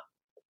is not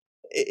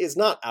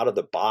out of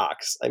the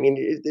box. I mean,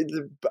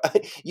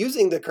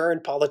 using the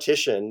current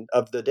politician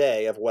of the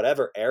day of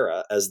whatever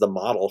era as the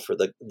model for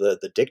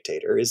the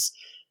dictator is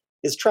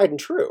tried and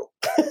true.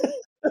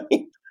 I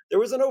mean, there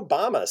was an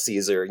Obama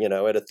Caesar,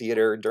 at a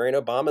theater during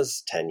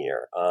Obama's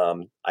tenure.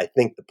 I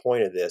think the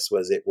point of this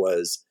was it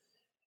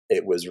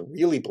was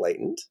really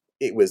blatant.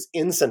 It was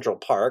in Central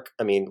Park.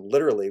 I mean,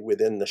 literally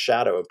within the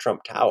shadow of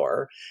Trump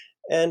Tower.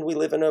 And we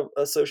live in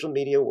a social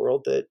media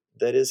world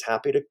that is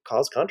happy to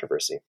cause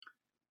controversy.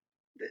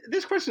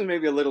 This question may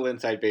be a little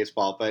inside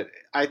baseball, but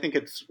I think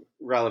it's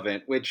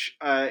relevant, which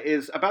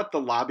is about the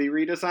lobby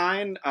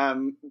redesign.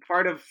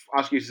 Part of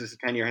Oskar Eustis'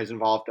 tenure has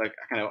involved a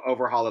kind of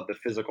overhaul of the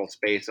physical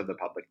space of the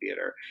public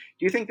theater.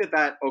 Do you think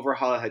that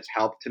overhaul has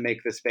helped to make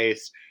the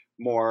space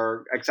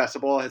more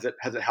accessible? Has it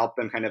helped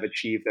them kind of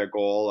achieve their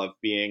goal of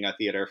being a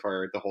theater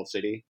for the whole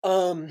city?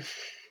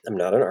 I'm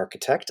not an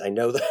architect. I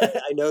know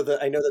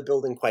the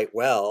building quite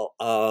well.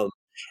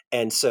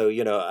 And so,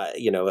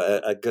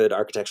 a good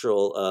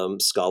architectural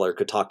scholar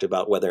could talk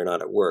about whether or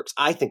not it works.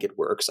 I think it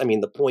works. I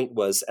mean, the point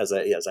was, as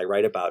I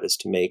write about, is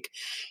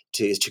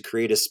to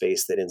create a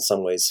space that in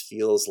some ways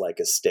feels like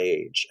a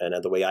stage. And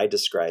the way I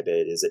describe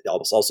it is it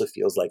also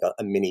feels like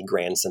a mini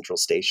Grand Central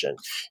Station.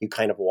 You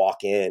kind of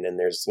walk in and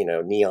there's,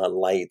 neon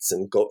lights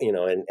and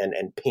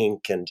and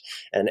pink and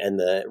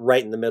the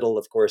right in the middle,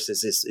 of course,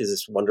 is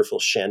this wonderful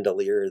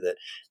chandelier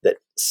that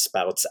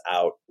spouts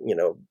out,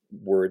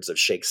 words of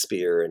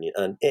Shakespeare.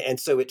 And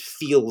so it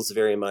feels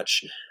very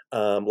much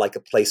like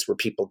a place where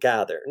people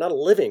gather, not a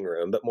living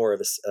room, but more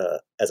of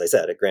as I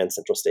said, a Grand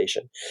Central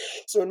Station.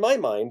 So in my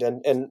mind,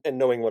 and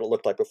knowing what it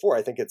looked like before,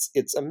 I think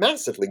it's a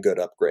massively good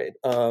upgrade.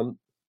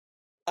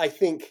 I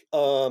think,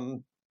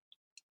 and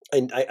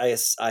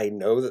I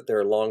know that there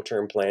are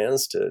long-term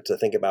plans to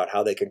think about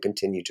how they can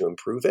continue to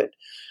improve it.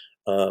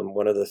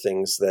 One of the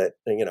things that,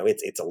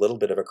 it's a little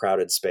bit of a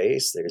crowded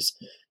space. There's,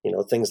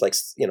 things like,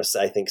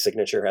 I think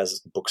Signature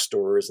has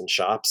bookstores and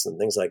shops and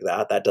things like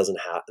that.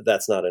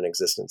 That's not in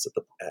existence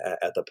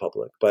at the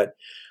public. But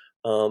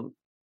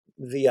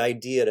the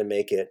idea to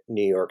make it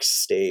New York's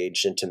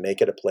stage and to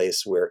make it a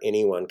place where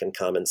anyone can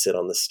come and sit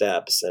on the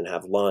steps and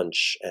have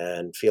lunch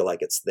and feel like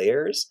it's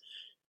theirs,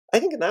 I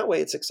think in that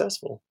way it's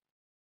successful.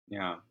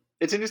 Yeah.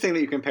 It's interesting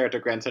that you compare it to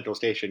Grand Central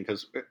Station,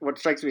 because what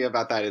strikes me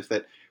about that is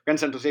that Grand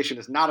Central Station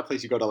is not a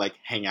place you go to like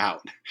hang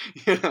out.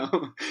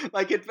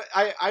 Like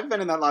I've been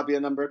in that lobby a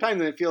number of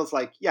times, and it feels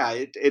like, yeah,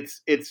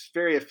 it's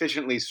very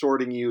efficiently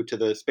sorting you to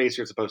the space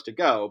you're supposed to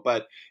go.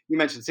 But you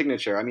mentioned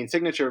Signature. I mean,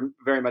 Signature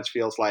very much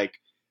feels like,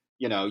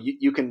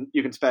 you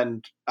can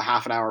spend a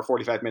half an hour,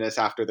 45 minutes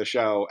after the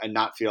show and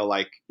not feel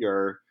like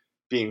you're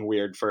being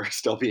weird for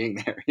still being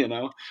there, you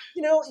know?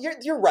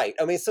 You're right.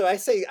 I mean, so I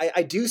say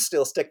I do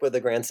still stick with the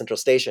Grand Central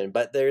Station,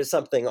 but there's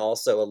something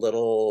also a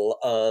little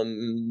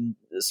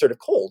sort of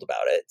cold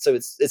about it. So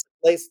it's a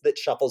place that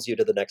shuffles you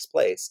to the next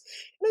place,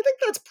 and I think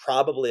that's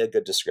probably a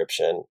good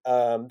description.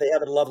 They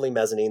have a lovely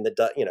mezzanine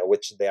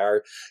which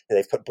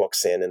they've put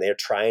books in, and they're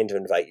trying to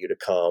invite you to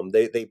come.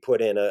 They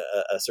put in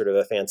a sort of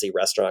a fancy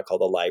restaurant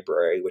called the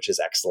Library, which is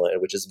excellent,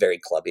 which is very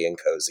clubby and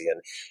cozy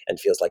and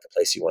feels like a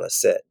place you want to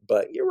sit.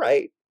 But you're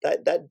right.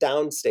 That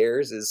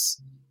downstairs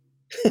is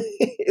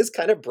is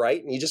kind of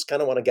bright, and you just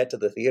kind of want to get to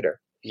the theater.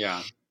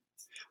 Yeah.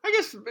 I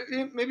guess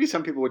maybe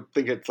some people would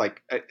think it's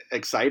like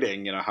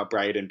exciting, how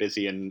bright and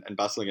busy and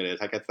bustling it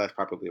is. I guess that's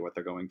probably what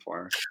they're going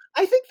for.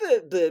 I think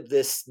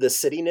the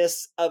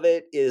cityness of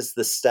it is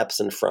the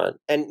steps in front.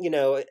 And,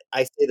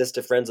 I say this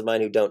to friends of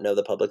mine who don't know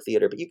the public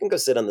theater, but you can go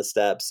sit on the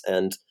steps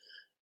and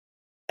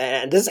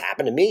this has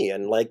happened to me,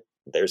 and like,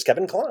 there's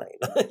Kevin Kline,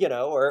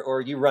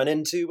 or you run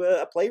into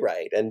a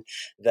playwright, and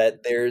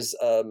that there's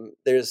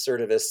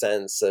sort of a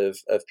sense of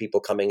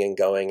people coming and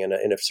going in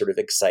a sort of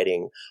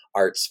exciting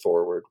arts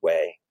forward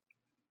way.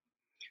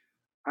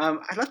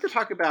 I'd like to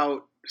talk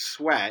about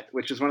Sweat,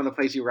 which is one of the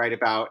plays you write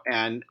about,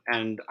 and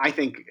I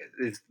think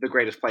is the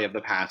greatest play of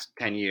the past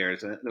 10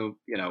 years,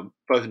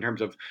 both in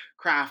terms of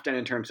craft and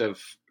in terms of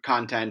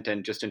content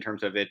and just in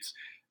terms of its,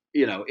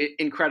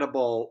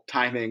 incredible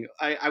timing.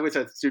 I was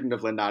a student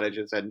of Lynn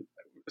Nottage's, and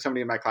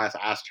somebody in my class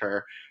asked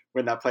her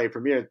when that play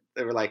premiered,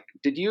 they were like,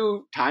 did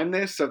you time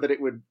this so that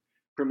it would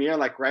premiere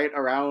like right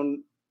around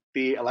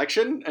the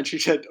election? And she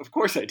said, of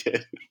course I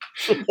did.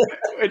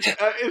 Which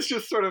is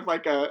just sort of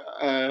like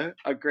a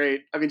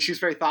great, I mean, she's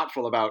very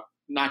thoughtful about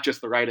not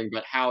just the writing,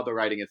 but how the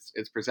writing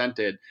is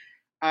presented.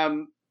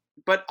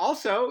 But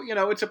also,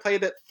 it's a play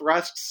that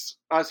thrusts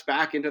us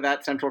back into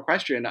that central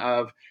question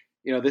of,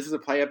 this is a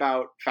play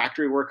about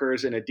factory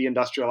workers in a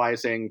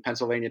deindustrializing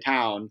Pennsylvania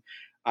town.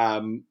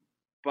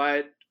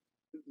 But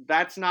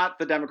that's not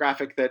the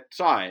demographic that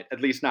saw it, at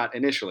least not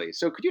initially.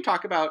 So could you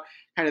talk about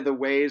kind of the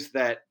ways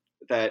that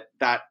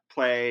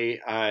play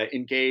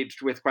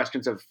engaged with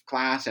questions of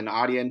class and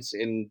audience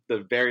in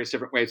the various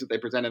different ways that they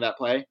presented that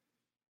play?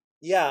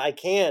 Yeah, I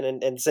can.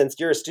 And since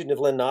you're a student of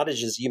Lynn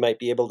Nottage's, you might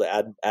be able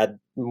to add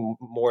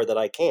more that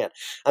I can't.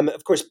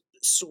 Of course,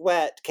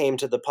 Sweat came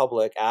to the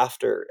public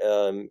after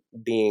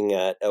being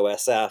at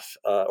OSF,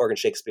 Oregon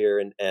Shakespeare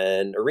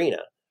and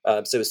Arena.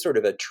 So it's sort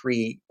of a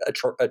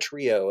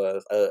trio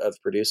of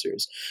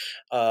producers.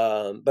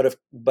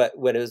 But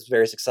when it was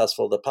very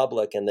successful to the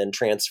public and then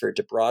transferred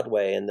to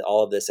Broadway, and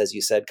all of this, as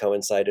you said,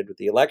 coincided with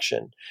the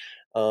election.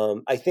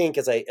 I think,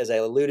 as I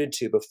alluded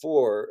to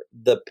before,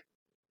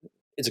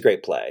 it's a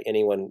great play.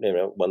 Anyone,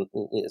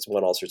 it's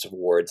won all sorts of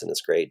awards, and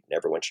it's great. And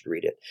everyone should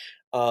read it.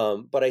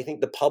 But I think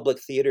the public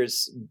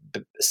theater's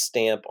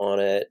stamp on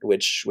it,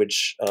 which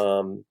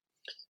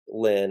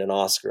Lynn and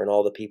Oskar and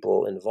all the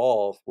people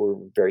involved were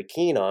very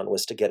keen on,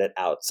 was to get it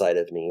outside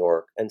of New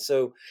York. And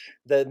so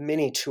the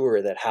mini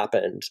tour that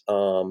happened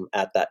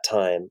at that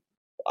time,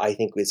 I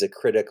think is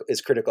critical,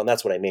 and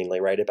that's what I mainly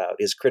write about,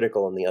 is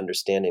critical in the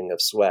understanding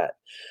of Sweat.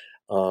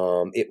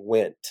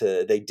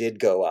 They did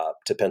go up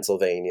to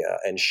Pennsylvania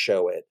and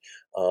show it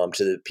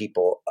to the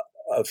people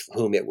of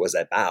whom it was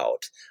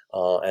about.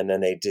 And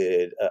then they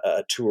did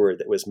a tour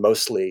that was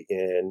mostly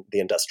in the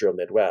industrial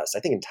Midwest, I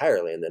think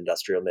entirely in the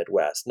industrial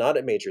Midwest, not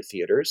at major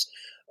theaters,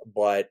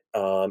 but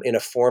in a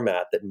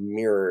format that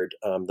mirrored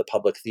the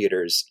public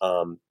theater's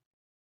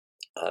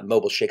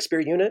mobile Shakespeare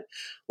unit.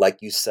 Like,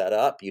 you set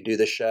up, you do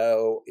the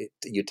show,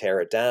 you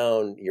tear it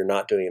down, you're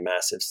not doing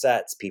massive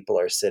sets. People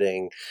are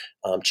sitting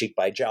cheek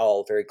by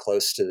jowl, very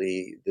close to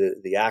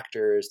the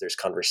actors. There's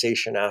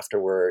conversation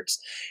afterwards.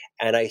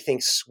 And I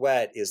think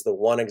Sweat is the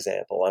one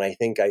example. And I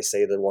think I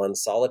say the one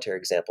solitary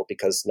example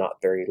because not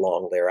very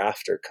long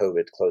thereafter,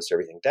 COVID closed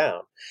everything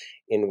down,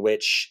 in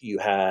which you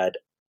had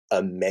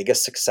a mega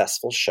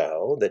successful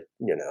show that,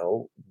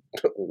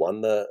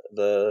 won the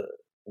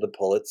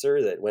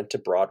Pulitzer, that went to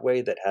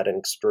Broadway, that had an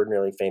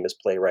extraordinarily famous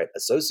playwright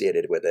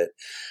associated with it,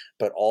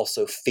 but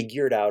also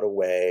figured out a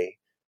way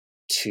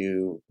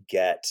to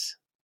get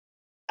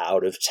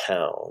out of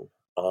town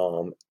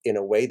in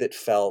a way that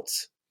felt,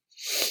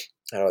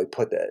 how do I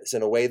put this,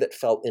 in a way that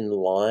felt in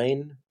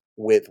line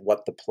with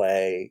what the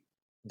play,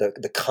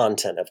 the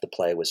content of the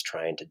play was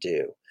trying to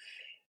do.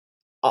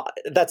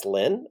 That's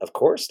Lynn, of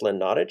course, Lynn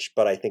Nottage,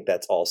 but I think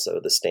that's also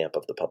the stamp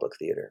of the public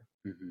theater.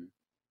 Mm-hmm.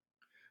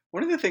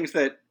 One of the things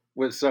that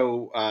was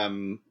so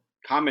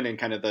common in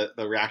kind of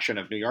the reaction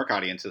of New York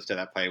audiences to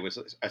that play was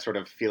a sort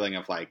of feeling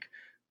of like,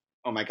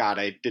 oh my God,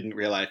 I didn't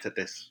realize that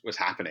this was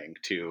happening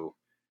to,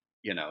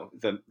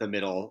 the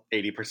middle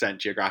 80%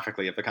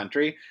 geographically of the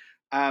country.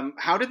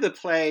 How did the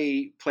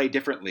play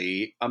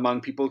differently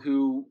among people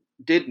who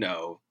did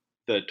know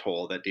the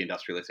toll that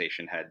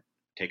deindustrialization had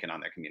taken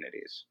on their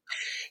communities?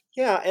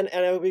 Yeah, and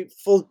I would be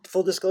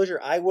full disclosure,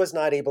 I was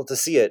not able to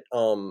see it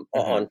on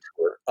tour,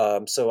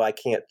 so I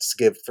can't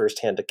give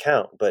firsthand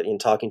account. But in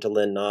talking to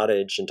Lynn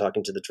Nottage and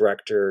talking to the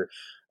director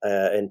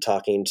and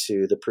talking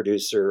to the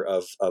producer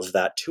of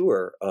that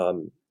tour,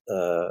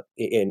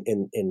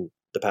 in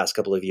the past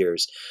couple of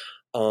years.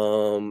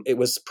 It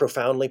was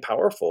profoundly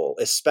powerful,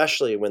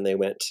 especially when they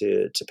went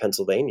to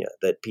Pennsylvania.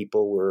 That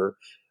people were,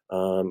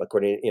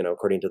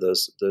 according to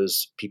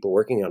those people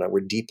working on it,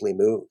 were deeply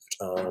moved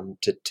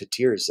to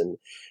tears and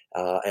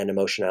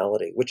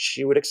emotionality, which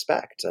you would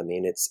expect. I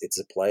mean, it's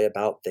a play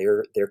about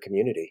their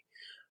community.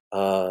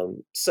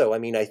 So, I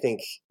mean, I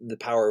think the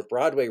power of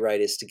Broadway,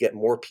 right, is to get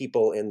more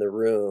people in the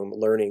room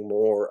learning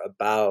more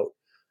about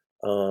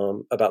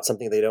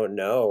something they don't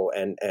know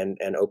and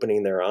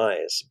opening their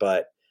eyes.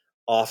 But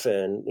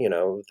often,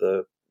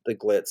 the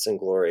glitz and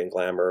glory and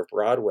glamour of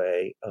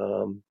Broadway,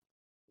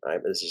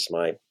 this is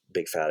my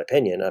big fat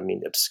opinion, I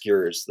mean,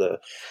 obscures the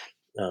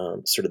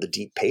sort of the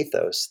deep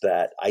pathos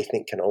that I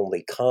think can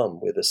only come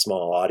with a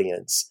small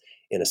audience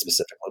in a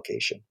specific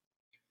location.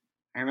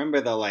 I remember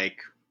the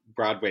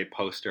Broadway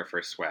poster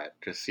for Sweat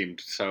just seemed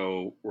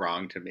so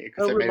wrong to me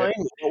because Remind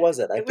me, what was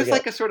it? It was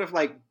like a sort of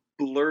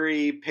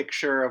blurry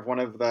picture of one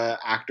of the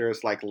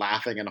actors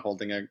laughing and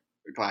holding a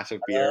glass of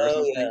beer or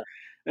something. Yeah.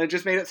 And it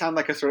just made it sound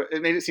like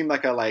it made it seem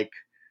like a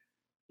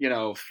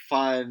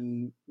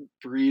fun,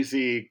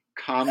 breezy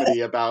comedy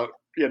about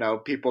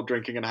people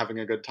drinking and having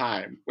a good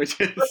time,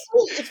 which is.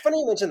 Well, it's funny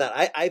you mention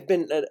that. I've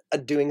been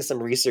doing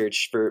some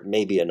research for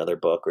maybe another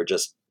book or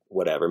just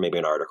whatever, maybe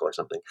an article or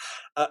something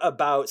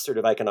about sort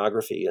of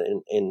iconography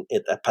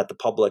at the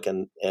public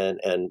and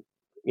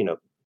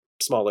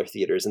smaller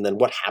theaters, and then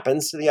what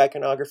happens to the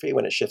iconography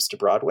when it shifts to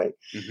Broadway.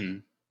 Mm-hmm.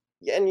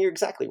 Yeah, and you're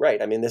exactly right.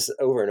 I mean, this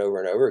over and over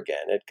and over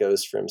again. It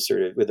goes from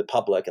sort of with the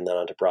public and then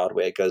onto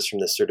Broadway. It goes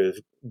from this sort of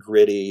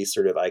gritty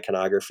sort of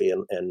iconography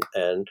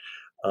and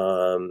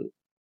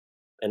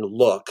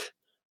look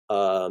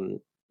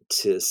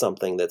to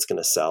something that's going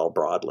to sell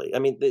broadly. I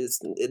mean, there's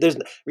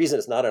reason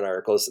it's not an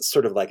article. It's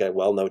sort of like a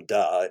well-known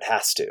duh. It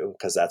has to,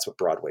 because that's what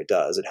Broadway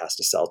does. It has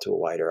to sell to a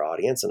wider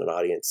audience, and an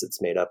audience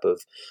that's made up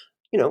of,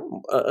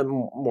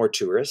 more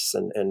tourists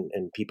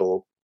and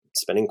people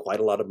spending quite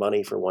a lot of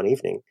money for one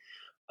evening.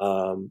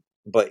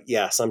 But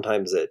yeah,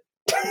 sometimes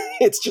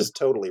it's just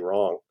totally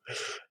wrong.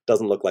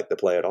 Doesn't look like the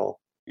play at all.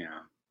 Yeah.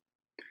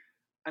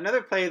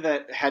 Another play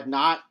that had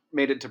not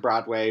made it to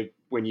Broadway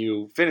when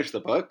you finished the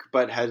book,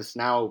 but has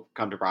now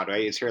come to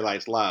Broadway, is Here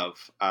Lies Love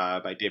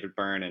by David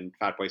Byrne and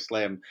Fatboy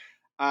Slim.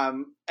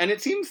 And it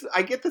seems,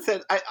 I get the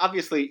sense,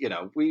 obviously,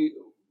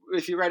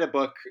 if you write a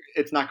book,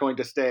 it's not going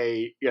to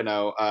stay,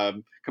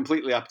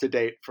 completely up to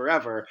date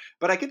forever.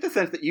 But I get the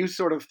sense that you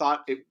sort of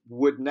thought it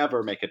would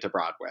never make it to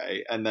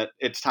Broadway and that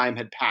its time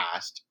had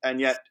passed. And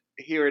yet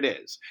here it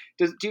is.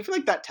 Do you feel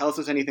like that tells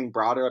us anything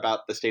broader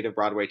about the state of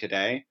Broadway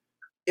today?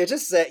 It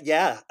just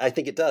yeah, I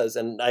think it does.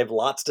 And I have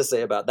lots to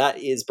say about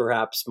that. Is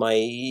perhaps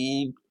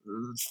my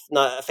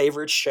not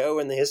favorite show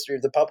in the history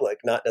of the public.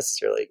 Not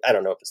necessarily, I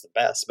don't know if it's the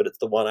best, but it's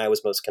the one I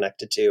was most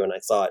connected to. And I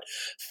saw it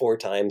 4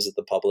 times at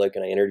the Public,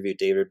 and I interviewed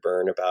David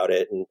Byrne about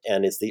it.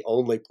 And it's the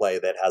only play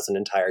that has an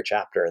entire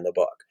chapter in the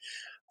book.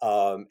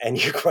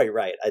 And you're quite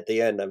right. At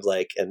the end, I was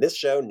like, and this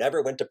show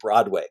never went to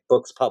Broadway.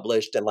 Book's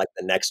published, and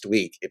the next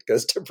week it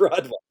goes to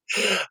Broadway.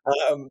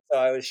 So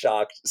I was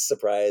shocked,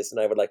 surprised, and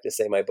I would like to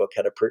say my book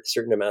had a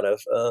certain amount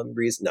of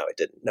reason. No, it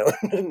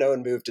didn't. No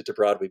one moved it to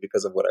Broadway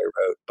because of what I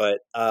wrote. But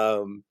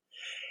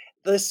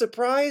the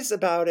surprise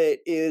about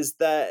it is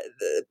that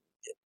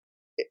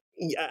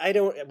I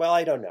don't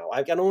know.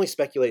 I can only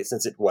speculate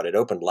since it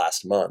opened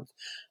last month.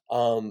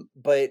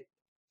 But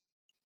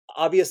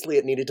obviously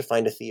it needed to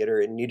find a theater.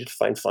 It needed to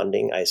find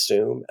funding, I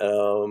assume.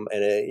 And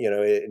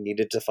it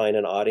needed to find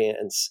an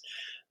audience.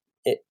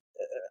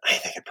 I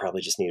think it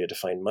probably just needed to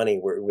find money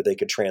where they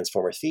could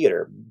transform a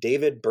theater.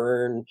 David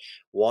Byrne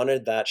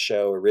wanted that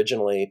show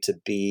originally to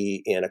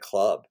be in a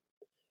club.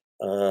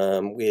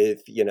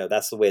 With,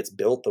 that's the way it's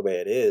built, the way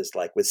it is,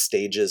 with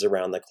stages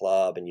around the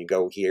club, and you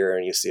go here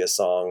and you see a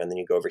song, and then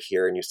you go over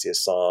here and you see a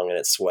song, and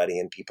it's sweaty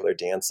and people are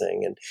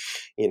dancing. And,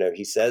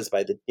 he says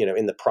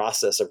in the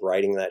process of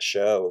writing that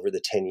show, over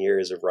the 10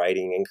 years of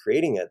writing and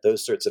creating it,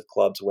 those sorts of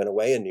clubs went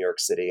away in New York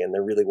City, and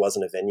there really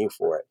wasn't a venue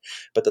for it.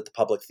 But that the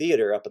Public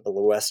Theater up at the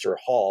Leicester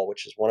Hall,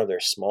 which is one of their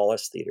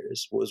smallest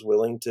theaters, was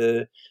willing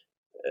to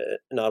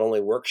not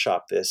only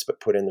workshop this, but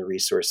put in the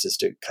resources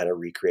to kind of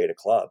recreate a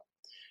club.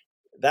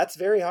 That's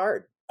very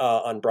hard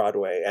on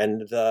Broadway,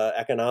 and the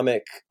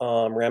economic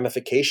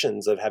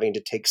ramifications of having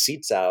to take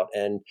seats out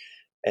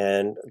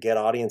and get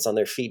audience on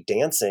their feet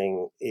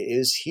dancing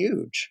is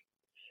huge.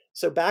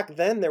 So back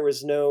then there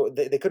was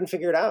they couldn't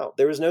figure it out.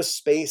 There was no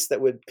space that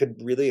could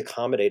really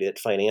accommodate it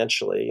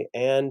financially,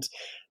 and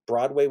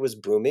Broadway was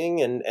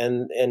booming and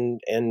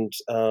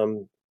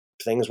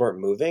things weren't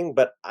moving.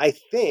 But I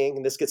think,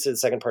 and this gets to the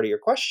second part of your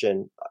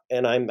question,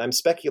 and I'm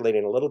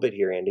speculating a little bit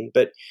here, Andy,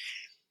 but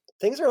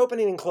things are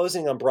opening and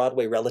closing on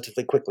Broadway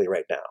relatively quickly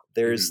right now.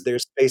 There's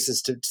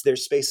spaces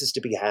to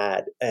be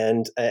had,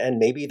 and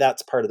maybe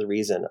that's part of the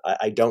reason.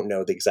 I don't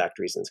know the exact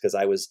reasons, because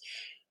I was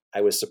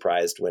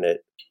surprised when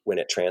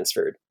it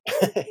transferred,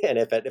 and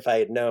if I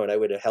had known, I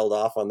would have held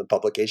off on the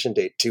publication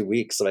date 2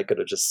 weeks, so I could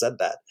have just said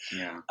that.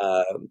 Yeah.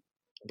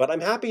 But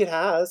I'm happy it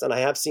has, and I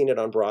have seen it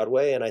on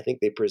Broadway, and I think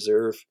they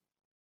preserve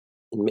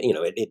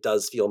it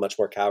does feel much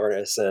more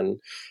cavernous and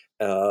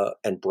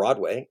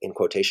Broadway in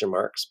quotation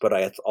marks, but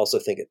I also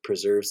think it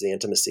preserves the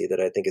intimacy that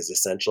I think is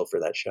essential for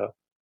that show.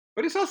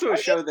 But it's also a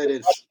show that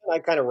is... I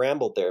kind of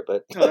rambled there,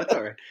 but... No, that's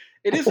all right.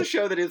 It is a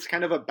show that is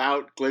kind of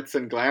about glitz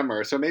and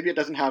glamour, so maybe it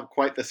doesn't have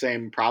quite the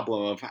same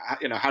problem of,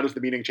 how does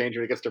the meaning change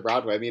when it gets to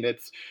Broadway? I mean,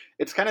 it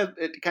kind of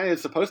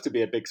is supposed to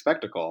be a big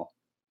spectacle.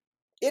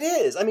 It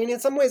is. I mean,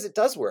 in some ways it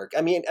does work.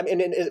 I mean,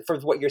 for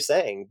what you're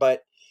saying,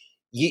 but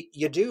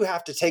you do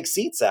have to take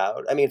seats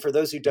out. I mean, for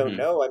those who don't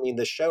know, I mean,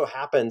 the show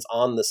happens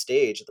on the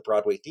stage at the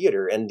Broadway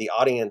Theater, and the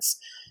audience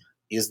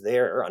is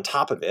there on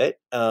top of it,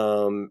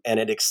 and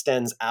it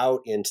extends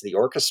out into the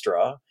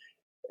orchestra,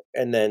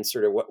 and then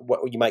sort of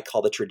what you might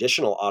call the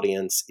traditional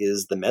audience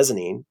is the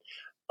mezzanine.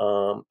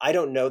 I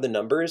don't know the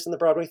numbers in the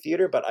Broadway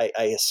Theater, but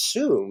I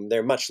assume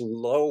they're much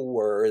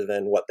lower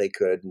than what they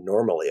could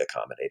normally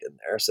accommodate in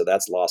there, so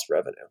that's lost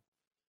revenue.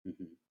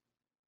 Mm-hmm.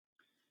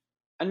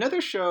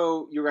 Another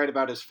show you write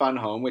about is Fun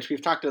Home, which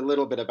we've talked a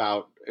little bit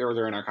about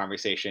earlier in our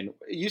conversation.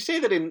 You say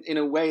that in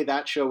a way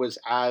that show was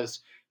as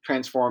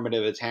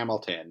transformative as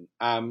Hamilton.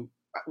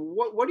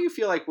 What do you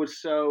feel like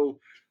was so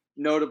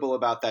notable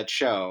about that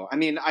show? I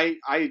mean,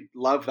 I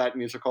love that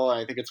musical.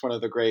 I think it's one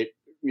of the great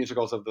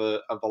musicals of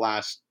the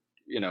last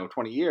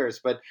 20 years.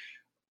 But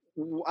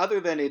other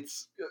than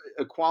its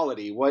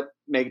quality, what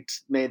made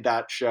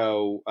that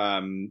show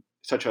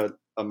such a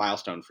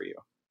milestone for you?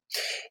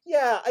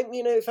 Yeah, I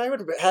mean, if I would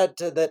have had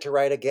to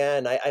write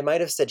again, I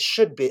might have said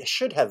should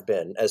have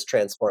been as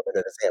transformative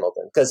as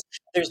Hamilton, because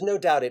there's no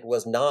doubt it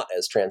was not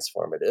as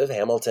transformative.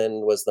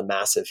 Hamilton was the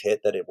massive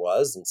hit that it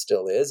was and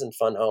still is, and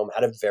Fun Home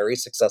had a very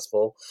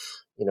successful,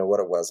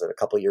 a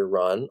couple-year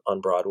run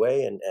on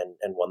Broadway and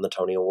won the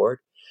Tony Award.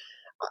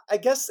 I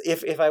guess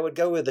if I would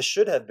go with the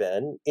should have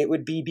been, it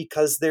would be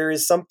because there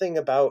is something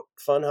about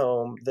Fun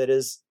Home that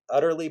is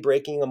utterly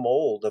breaking a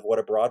mold of what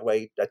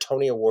a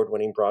Tony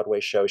Award-winning Broadway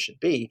show should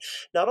be.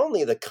 Not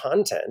only the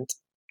content,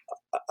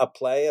 a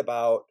play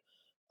about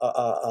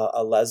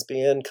a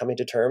lesbian coming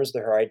to terms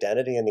with her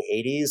identity in the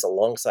 80s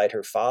alongside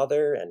her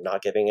father and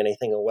not giving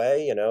anything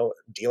away,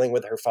 dealing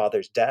with her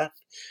father's death,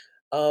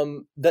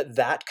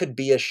 that could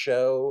be a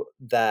show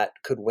that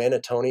could win a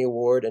Tony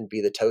Award and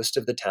be the toast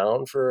of the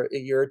town for a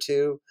year or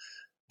two.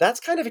 That's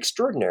kind of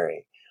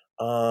extraordinary.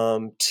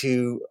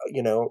 To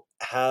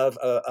have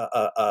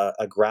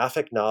a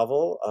graphic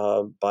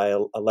novel by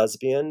a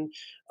lesbian,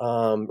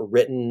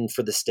 written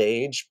for the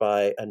stage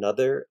by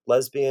another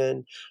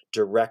lesbian,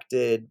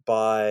 directed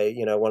by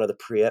one of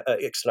the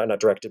not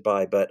directed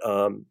by, but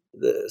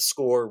the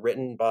score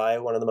written by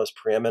one of the most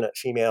preeminent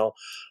female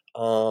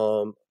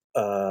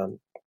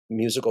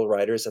musical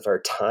writers of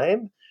our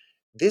time.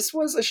 This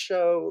was a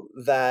show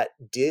that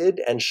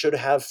did and should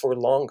have for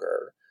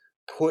longer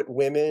put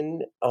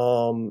women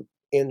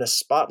in the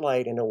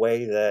spotlight in a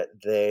way that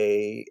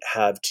they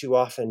have too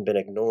often been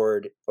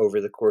ignored over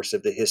the course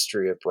of the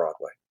history of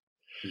Broadway.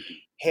 Mm-hmm.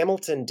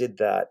 Hamilton did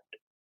that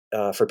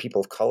for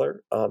people of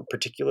color,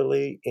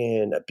 particularly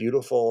in a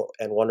beautiful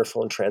and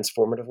wonderful and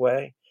transformative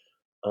way.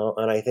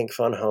 And I think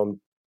Fun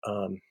Home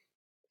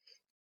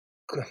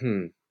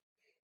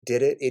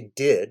did it. It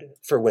did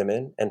for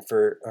women and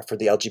for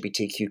the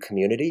LGBTQ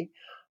community.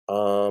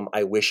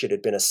 I wish it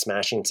had been a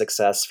smashing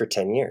success for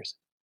 10 years.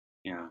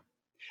 Yeah.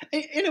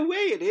 In a way,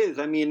 it is.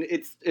 I mean,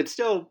 it's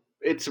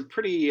a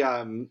pretty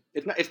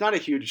it's not a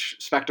huge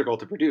spectacle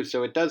to produce,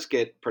 so it does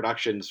get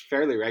productions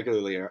fairly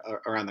regularly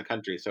around the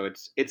country. So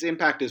its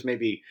impact is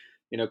maybe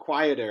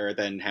quieter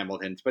than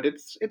Hamilton's, but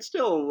it's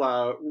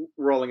still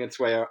rolling its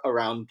way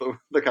around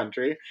the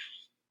country.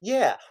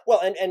 Yeah,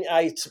 well, and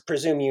I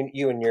presume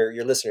you and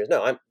your listeners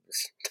know I'm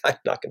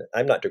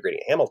not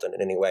degrading Hamilton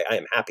in any way. I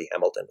am happy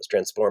Hamilton was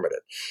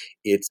transformative.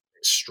 It's an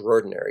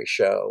extraordinary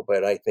show,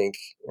 but I think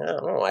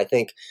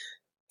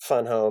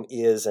Fun Home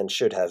is and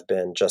should have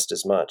been just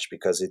as much,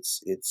 because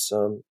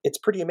it's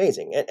pretty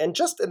amazing, and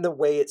just in the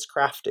way it's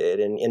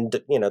crafted, and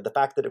the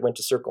fact that it went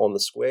to Circle in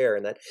the Square,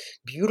 and that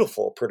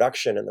beautiful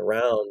production in the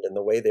round, and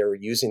the way they were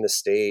using the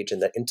stage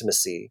and that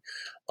intimacy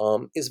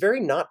is very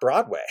not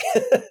Broadway,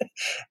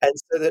 and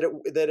so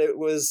that it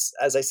was,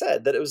 as I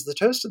said, that it was the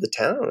toast of the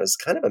town is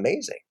kind of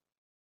amazing.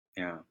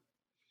 Yeah,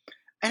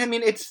 and I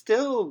mean, it's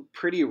still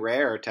pretty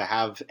rare to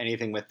have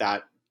anything with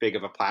that big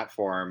of a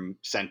platform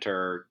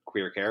center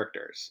queer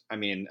characters. I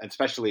mean,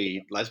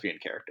 especially lesbian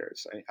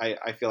characters.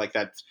 I feel like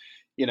that's,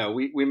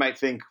 we might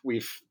think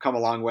we've come a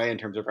long way in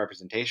terms of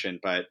representation,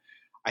 but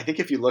I think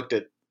if you looked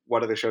at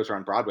what other shows are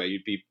on Broadway,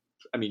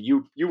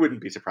 you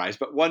wouldn't be surprised,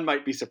 but one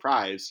might be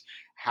surprised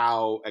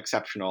how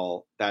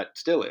exceptional that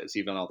still is,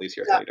 even all these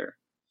years later.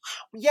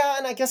 Yeah,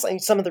 and I guess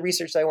some of the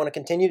research that I want to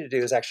continue to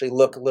do is actually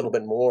look a little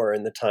bit more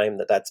in the time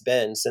that's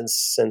been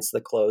since the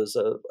close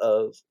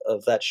of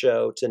that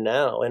show to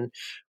now, and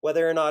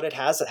whether or not it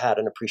has had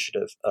an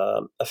appreciative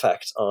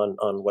effect on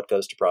what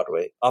goes to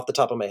Broadway. Off the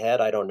top of my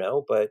head, I don't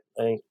know, but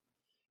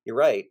you're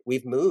right.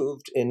 We've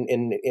moved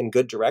in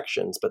good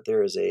directions, but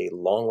there is a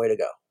long way to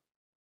go.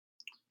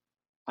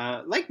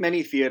 Like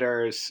many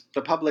theaters,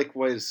 the public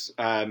was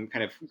kind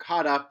of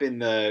caught up in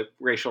the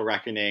racial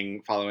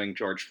reckoning following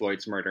George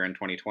Floyd's murder in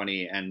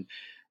 2020. And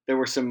there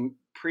were some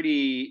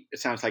pretty, it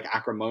sounds like,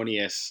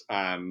 acrimonious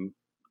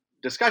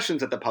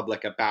discussions at the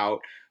public about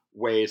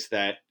ways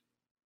that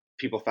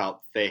people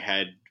felt they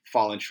had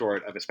fallen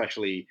short of,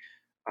 especially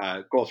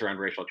goals around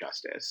racial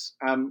justice.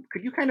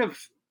 Could you kind of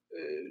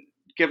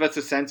give us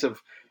a sense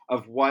of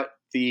what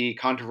the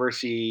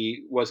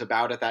controversy was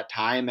about at that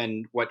time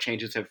and what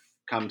changes have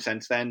come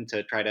since then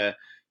to try to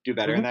do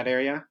better in that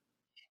area?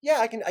 Yeah,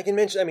 I can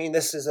mention. I mean,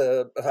 this is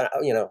a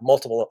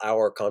multiple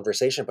hour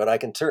conversation, but I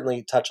can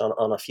certainly touch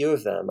on a few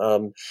of them.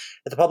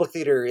 At the Public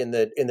Theater in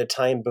the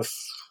time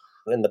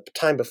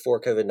before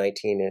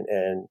COVID-19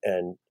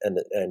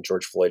 and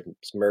George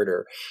Floyd's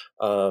murder,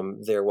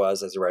 there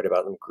was, as I write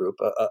about in the group,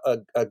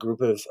 a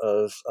group of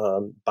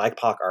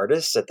BIPOC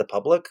artists at the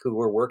Public who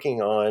were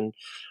working on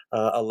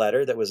a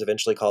letter that was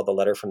eventually called the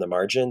Letter from the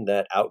Margin,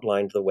 that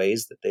outlined the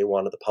ways that they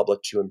wanted the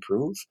public to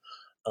improve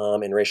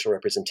in racial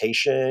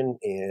representation,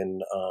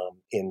 in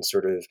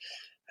sort of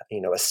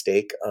a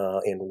stake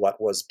in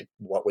what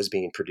was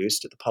being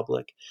produced to the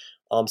public.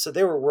 So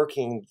they were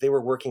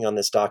working on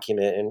this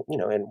document,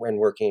 and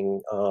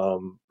working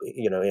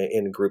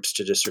in groups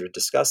to just sort of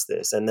discuss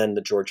this. And then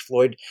the George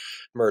Floyd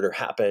murder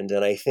happened,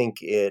 and I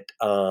think it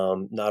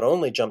not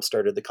only jump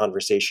started the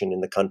conversation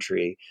in the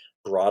country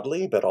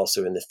broadly, but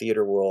also in the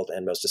theater world,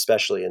 and most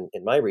especially in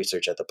my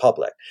research at the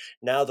Public.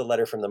 Now the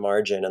Letter from the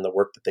Margin and the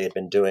work that they had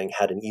been doing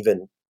had an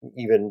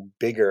even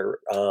bigger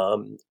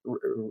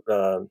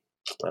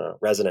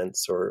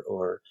resonance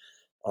or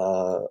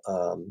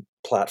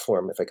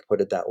platform, if I could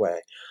put it that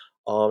way.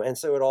 And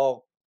so it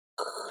all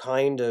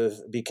kind of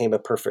became a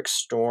perfect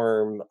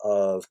storm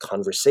of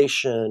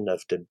conversation,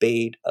 of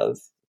debate, of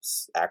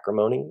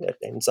acrimony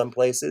in some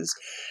places.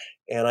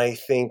 And I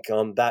think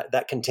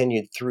that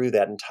continued through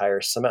that entire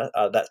summer.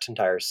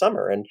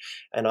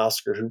 And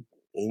Oskar, who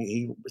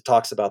he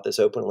talks about this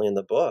openly in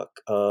the book,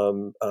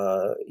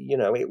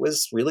 it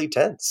was really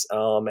tense.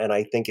 And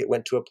I think it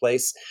went to a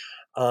place,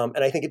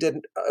 and I think it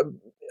did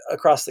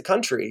across the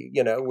country,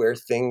 where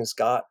things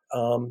got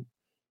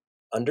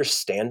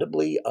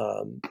understandably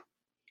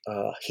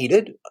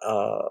heated,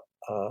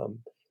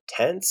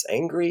 tense,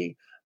 angry,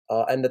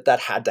 and that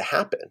had to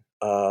happen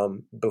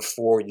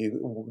before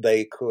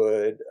they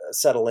could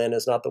settle in,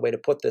 is not the way to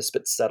put this,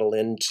 but settle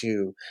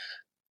into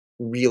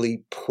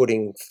really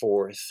putting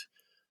forth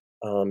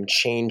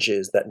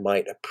changes that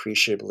might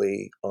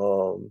appreciably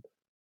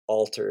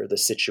alter the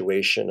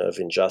situation of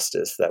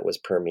injustice that was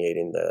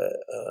permeating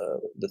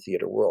the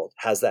theater world.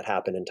 Has that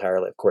happened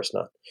entirely? Of course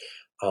not.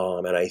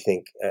 And I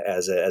think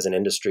as an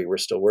industry, we're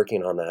still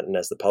working on that, and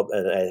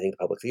and I think the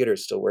Public Theater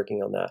is still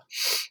working on that.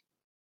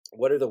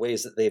 What are the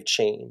ways that they've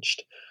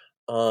changed?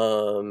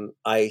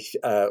 I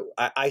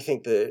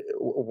think that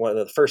one of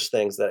the first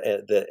things that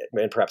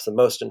and perhaps the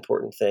most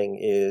important thing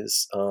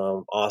is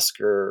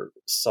Oskar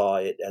saw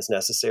it as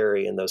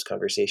necessary in those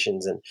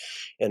conversations and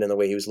in the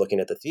way he was looking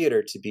at the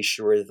theater to be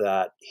sure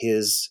that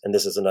and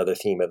this is another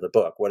theme of the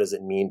book, what does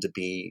it mean to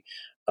be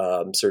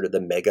sort of the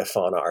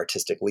megafauna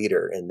artistic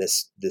leader in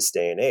this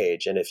day and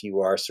age? And if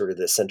you are sort of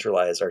the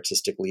centralized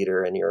artistic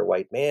leader and you're a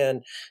white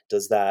man,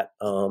 does that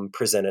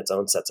present its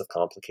own sets of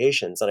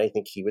complications? And I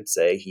think he would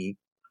say he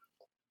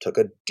took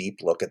a deep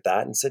look at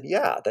that and said,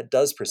 yeah, that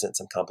does present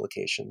some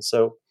complications.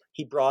 So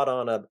he brought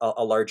on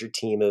a larger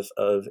team of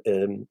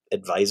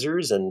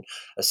advisors and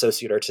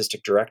associate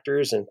artistic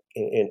directors, and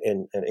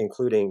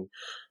including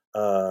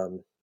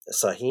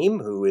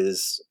Sahim, who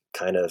is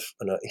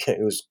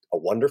who's a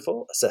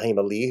wonderful Sahim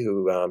Ali,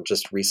 who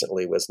just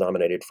recently was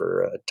nominated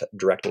for a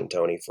directing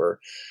Tony for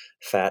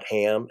Fat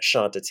Ham.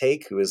 Shanta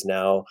Take, who is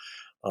now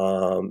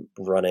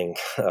running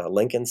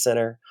Lincoln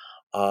Center.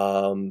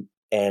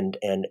 And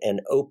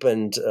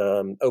opened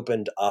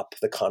up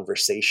the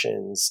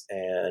conversations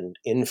and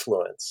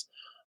influence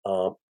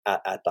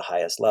at the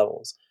highest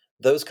levels.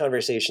 Those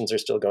conversations are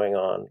still going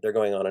on. They're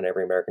going on in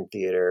every American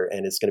theater,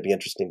 and it's going to be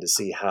interesting to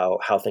see how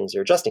things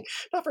are adjusting.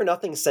 Not for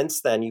nothing,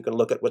 since then, you can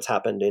look at what's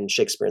happened in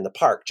Shakespeare in the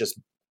Park, just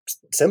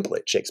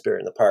simply Shakespeare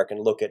in the Park,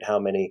 and look at how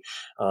many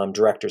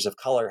directors of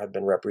color have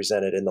been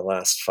represented in the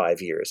last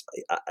 5 years.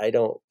 I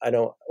don't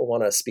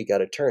want to speak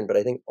out of turn, but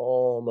I think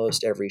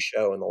almost every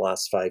show in the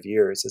last 5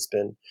 years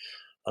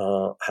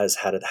has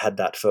had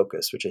that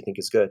focus, which I think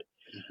is good.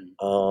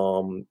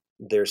 Mm-hmm.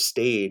 Their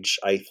stage,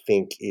 I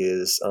think,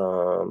 is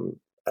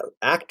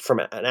from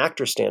an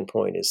actor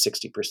standpoint, is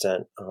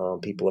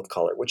 60% people of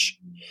color, which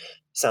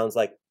sounds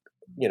like,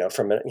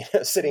 from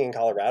sitting in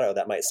Colorado,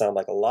 that might sound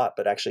like a lot,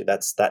 but actually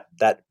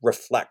that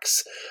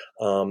reflects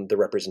the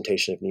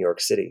representation of New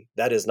York City.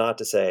 That is not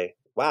to say,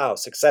 wow,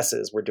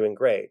 successes, we're doing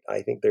great.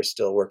 I think they're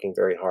still working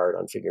very hard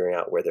on figuring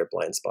out where their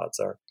blind spots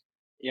are.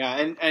 Yeah,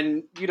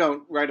 and you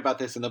don't write about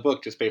this in the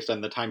book just based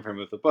on the time frame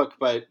of the book,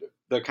 but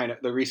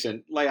the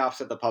recent layoffs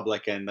at the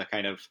Public and the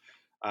kind of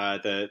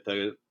the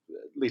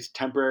at least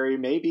temporary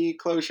maybe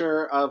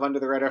closure of Under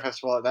the Radar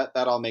Festival,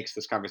 that all makes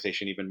this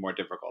conversation even more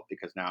difficult,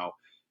 because now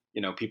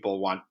people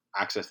want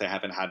access they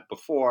haven't had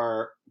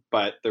before,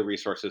 but the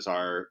resources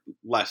are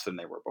less than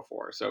they were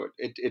before. So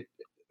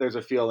there's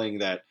a feeling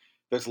that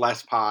there's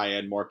less pie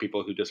and more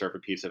people who deserve a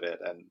piece of it.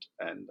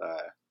 And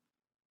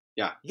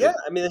yeah. Yeah,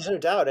 I mean, there's no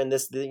doubt. And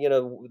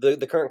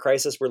the current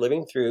crisis we're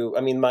living through.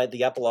 I mean,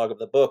 the epilogue of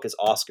the book is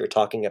Oskar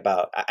talking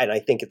about, and I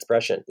think it's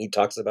prescient. He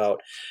talks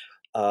about.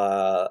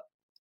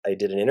 I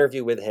did an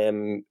interview with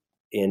him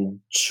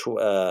in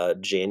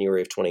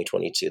January of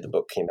 2022. The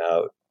book came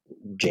out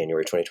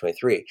January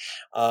 2023,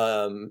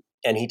 and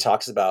he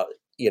talks about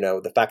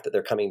the fact that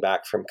they're coming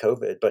back from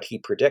COVID, but he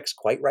predicts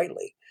quite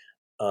rightly.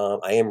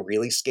 I am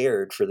really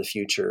scared for the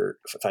future,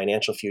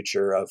 financial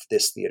future of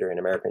this theater and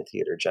American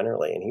theater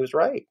generally, and he was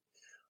right.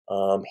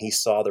 He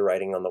saw the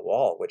writing on the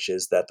wall, which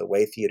is that the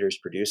way theater is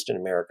produced in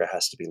America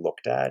has to be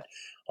looked at,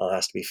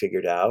 has to be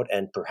figured out,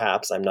 and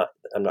perhaps I'm not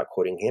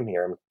quoting him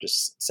here. I'm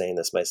just saying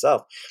this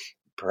myself.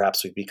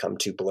 Perhaps we've become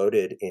too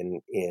bloated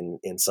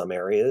in some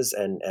areas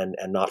and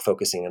not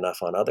focusing enough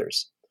on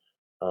others.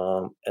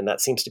 And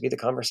that seems to be the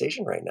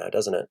conversation right now,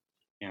 doesn't it?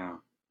 Yeah.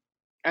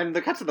 And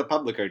the cuts of the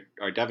public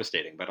are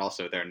devastating, but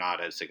also they're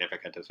not as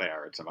significant as they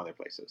are in some other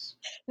places.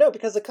 No,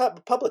 because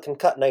the public can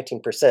cut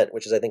 19%,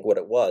 which is I think what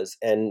it was,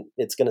 and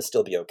it's going to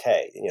still be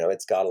okay.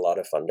 It's got a lot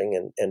of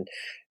funding, and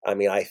I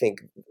mean I think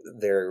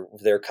they're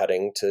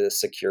cutting to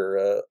secure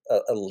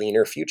a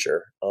leaner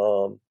future.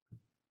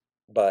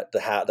 But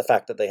the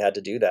fact that they had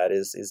to do that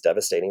is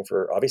devastating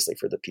obviously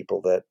for the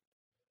people that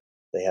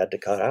they had to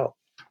cut out.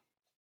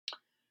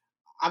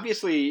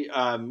 Obviously,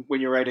 when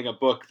you're writing a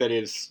book that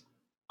is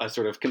a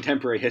sort of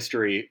contemporary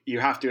history, you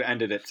have to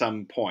end it at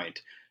some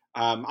point.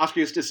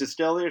 Oskar Eustis is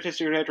still the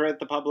artistic director at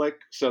the public,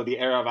 so the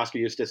era of Oskar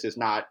Eustis is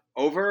not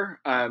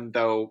over,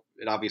 though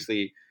it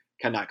obviously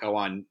cannot go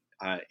on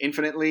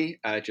infinitely,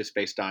 just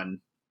based on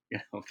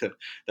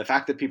the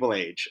fact that people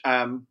age.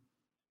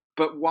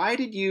 But why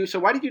did you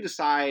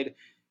decide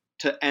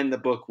to end the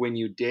book when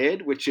you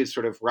did, which is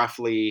sort of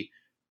roughly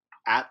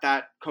at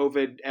that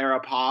COVID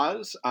era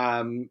pause?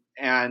 And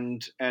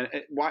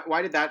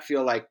why did that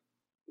feel like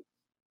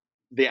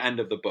the end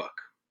of the book?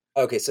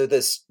 Okay, so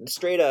this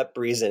straight up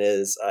reason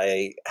is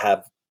I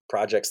have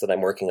projects that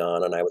I'm working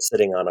on, and I was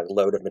sitting on a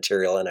load of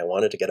material, and I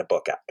wanted to get a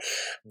book out.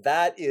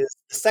 That is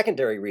the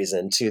secondary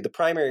reason. To the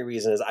primary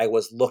reason is I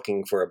was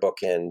looking for a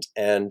bookend,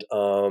 and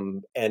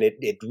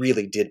it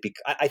really did.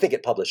 I think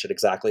it published at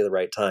exactly the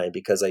right time,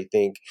 because I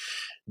think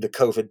the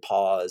COVID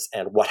pause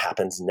and what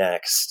happens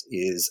next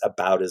is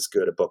about as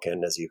good a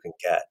bookend as you can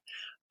get.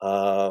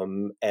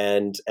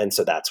 And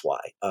so that's why.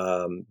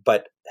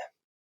 But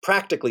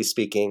practically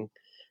speaking,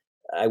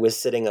 I was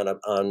sitting on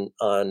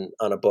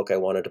a book I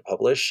wanted to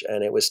publish,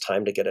 and it was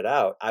time to get it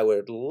out. I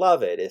would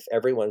love it if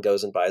everyone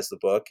goes and buys the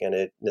book, and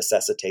it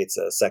necessitates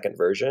a second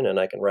version, and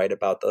I can write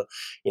about the,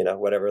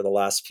 whatever the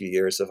last few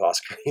years of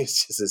Oskar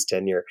Eustis'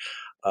 tenure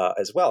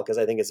as well, because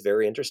I think it's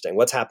very interesting.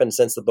 What's happened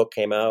since the book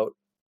came out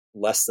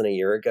less than a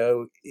year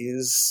ago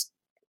is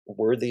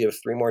worthy of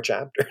 3 more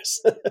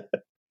chapters.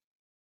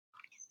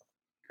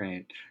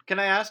 Great. Can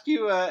I ask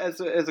you, as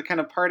a kind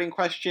of parting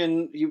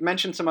question, you've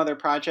mentioned some other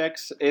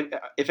projects.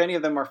 If any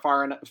of them are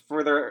far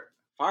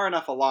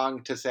enough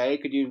along to say,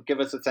 could you give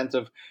us a sense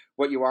of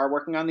what you are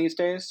working on these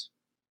days?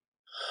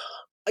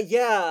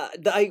 Yeah,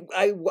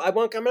 I'm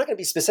not going to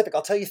be specific.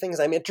 I'll tell you things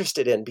I'm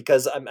interested in,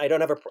 because I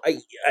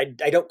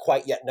don't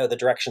quite yet know the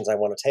directions I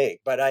want to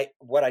take. But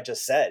what I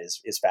just said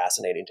is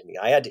fascinating to me.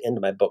 I had to end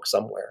my book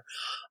somewhere,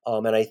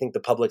 and I think the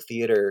public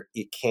theater,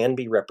 it can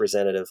be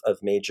representative of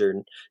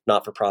major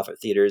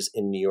not-for-profit theaters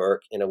in New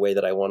York in a way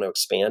that I want to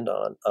expand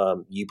on.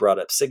 You brought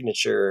up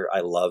Signature. I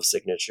love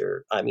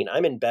Signature. I mean,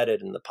 I'm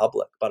embedded in the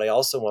public, but I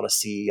also want to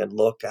see and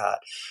look at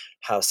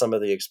how some of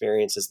the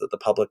experiences that the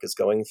public is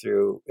going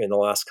through in the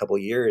last couple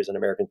of years and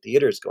American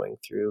theater is going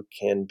through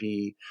can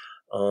be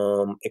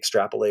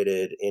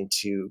extrapolated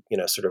into,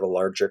 sort of a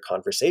larger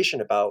conversation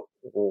about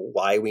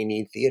why we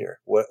need theater.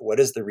 What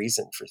is the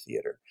reason for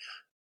theater?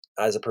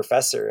 As a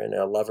professor and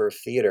a lover of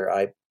theater,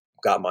 I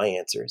got my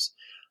answers.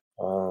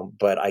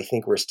 But I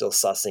think we're still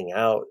sussing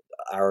out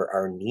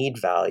our need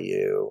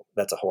value.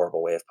 That's a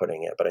horrible way of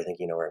putting it, but I think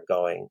you know where I'm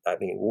going. I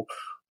mean,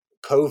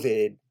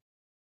 COVID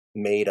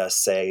made us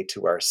say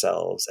to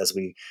ourselves, as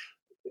we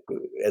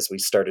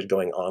started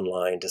going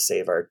online to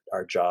save our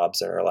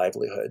jobs and our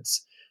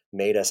livelihoods,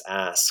 made us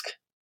ask,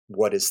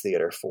 what is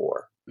theater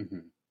for?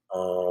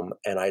 Mm-hmm.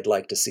 And I'd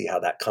like to see how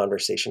that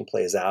conversation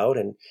plays out,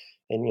 and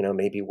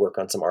maybe work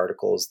on some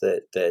articles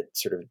that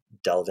sort of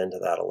delve into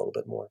that a little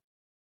bit more.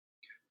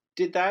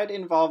 Did that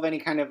involve any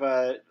kind of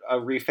a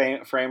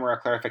reframe or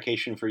a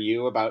clarification for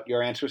you about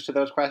your answers to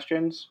those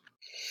questions?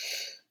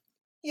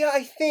 Yeah,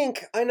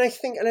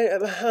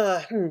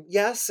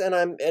 yes,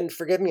 and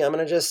forgive me, I'm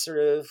going to just sort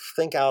of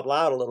think out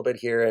loud a little bit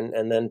here,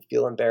 and then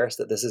feel embarrassed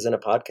that this isn't a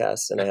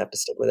podcast and I have to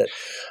stick with it.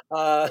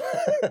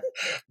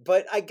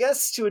 But I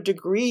guess to a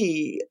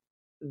degree,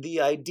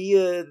 the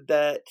idea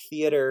that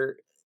theater,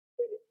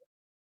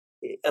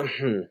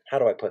 how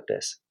do I put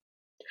this?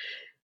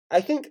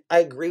 I think I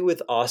agree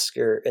with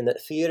Oskar in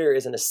that theater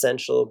is an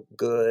essential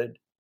good.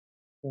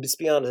 It's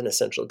beyond an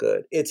essential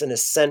good. It's an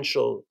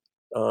essential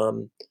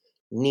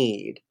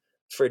need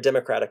for a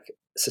democratic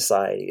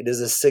society. It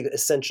is an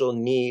essential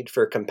need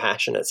for a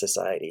compassionate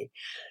society.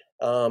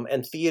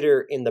 And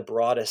theater in the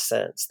broadest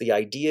sense, the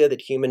idea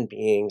that human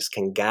beings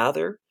can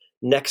gather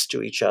next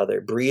to each other,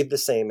 breathe the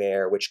same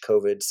air, which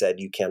COVID said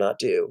you cannot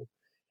do,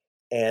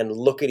 and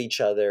look at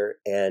each other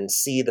and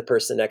see the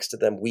person next to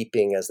them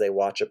weeping as they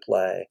watch a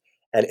play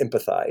and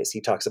empathize. He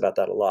talks about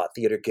that a lot.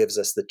 Theater gives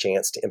us the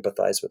chance to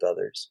empathize with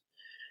others.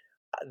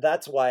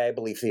 That's why I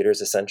believe theater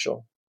is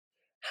essential.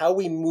 How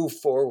we move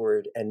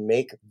forward and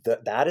make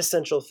that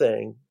essential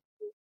thing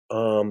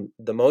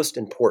the most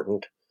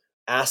important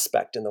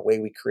aspect in the way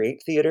we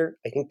create theater,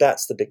 I think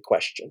that's the big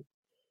question.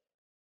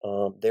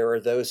 There are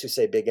those who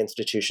say big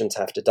institutions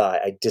have to die.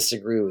 I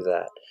disagree with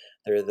that.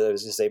 There are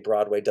those who say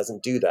Broadway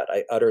doesn't do that.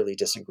 I utterly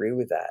disagree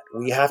with that.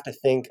 We have to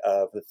think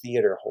of the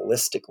theater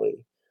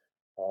holistically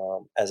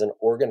as an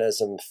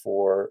organism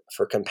for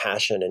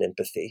compassion and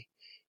empathy,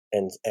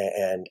 and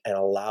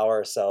allow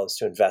ourselves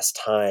to invest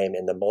time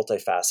in the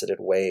multifaceted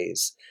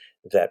ways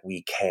that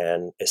we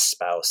can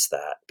espouse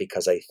that,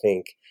 because I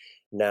think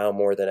now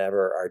more than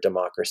ever our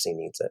democracy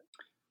needs it.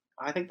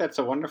 I think that's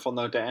a wonderful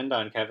note to end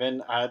on,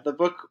 Kevin. The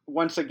book,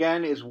 once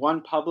again, is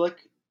One Public,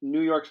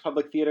 New York's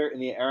Public Theater in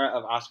the Era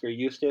of Oskar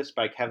Eustis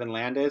by Kevin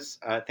Landis.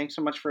 Thanks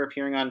so much for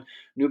appearing on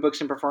New Books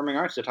in Performing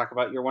Arts to talk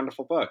about your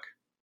wonderful book.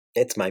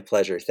 It's my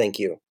pleasure. Thank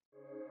you.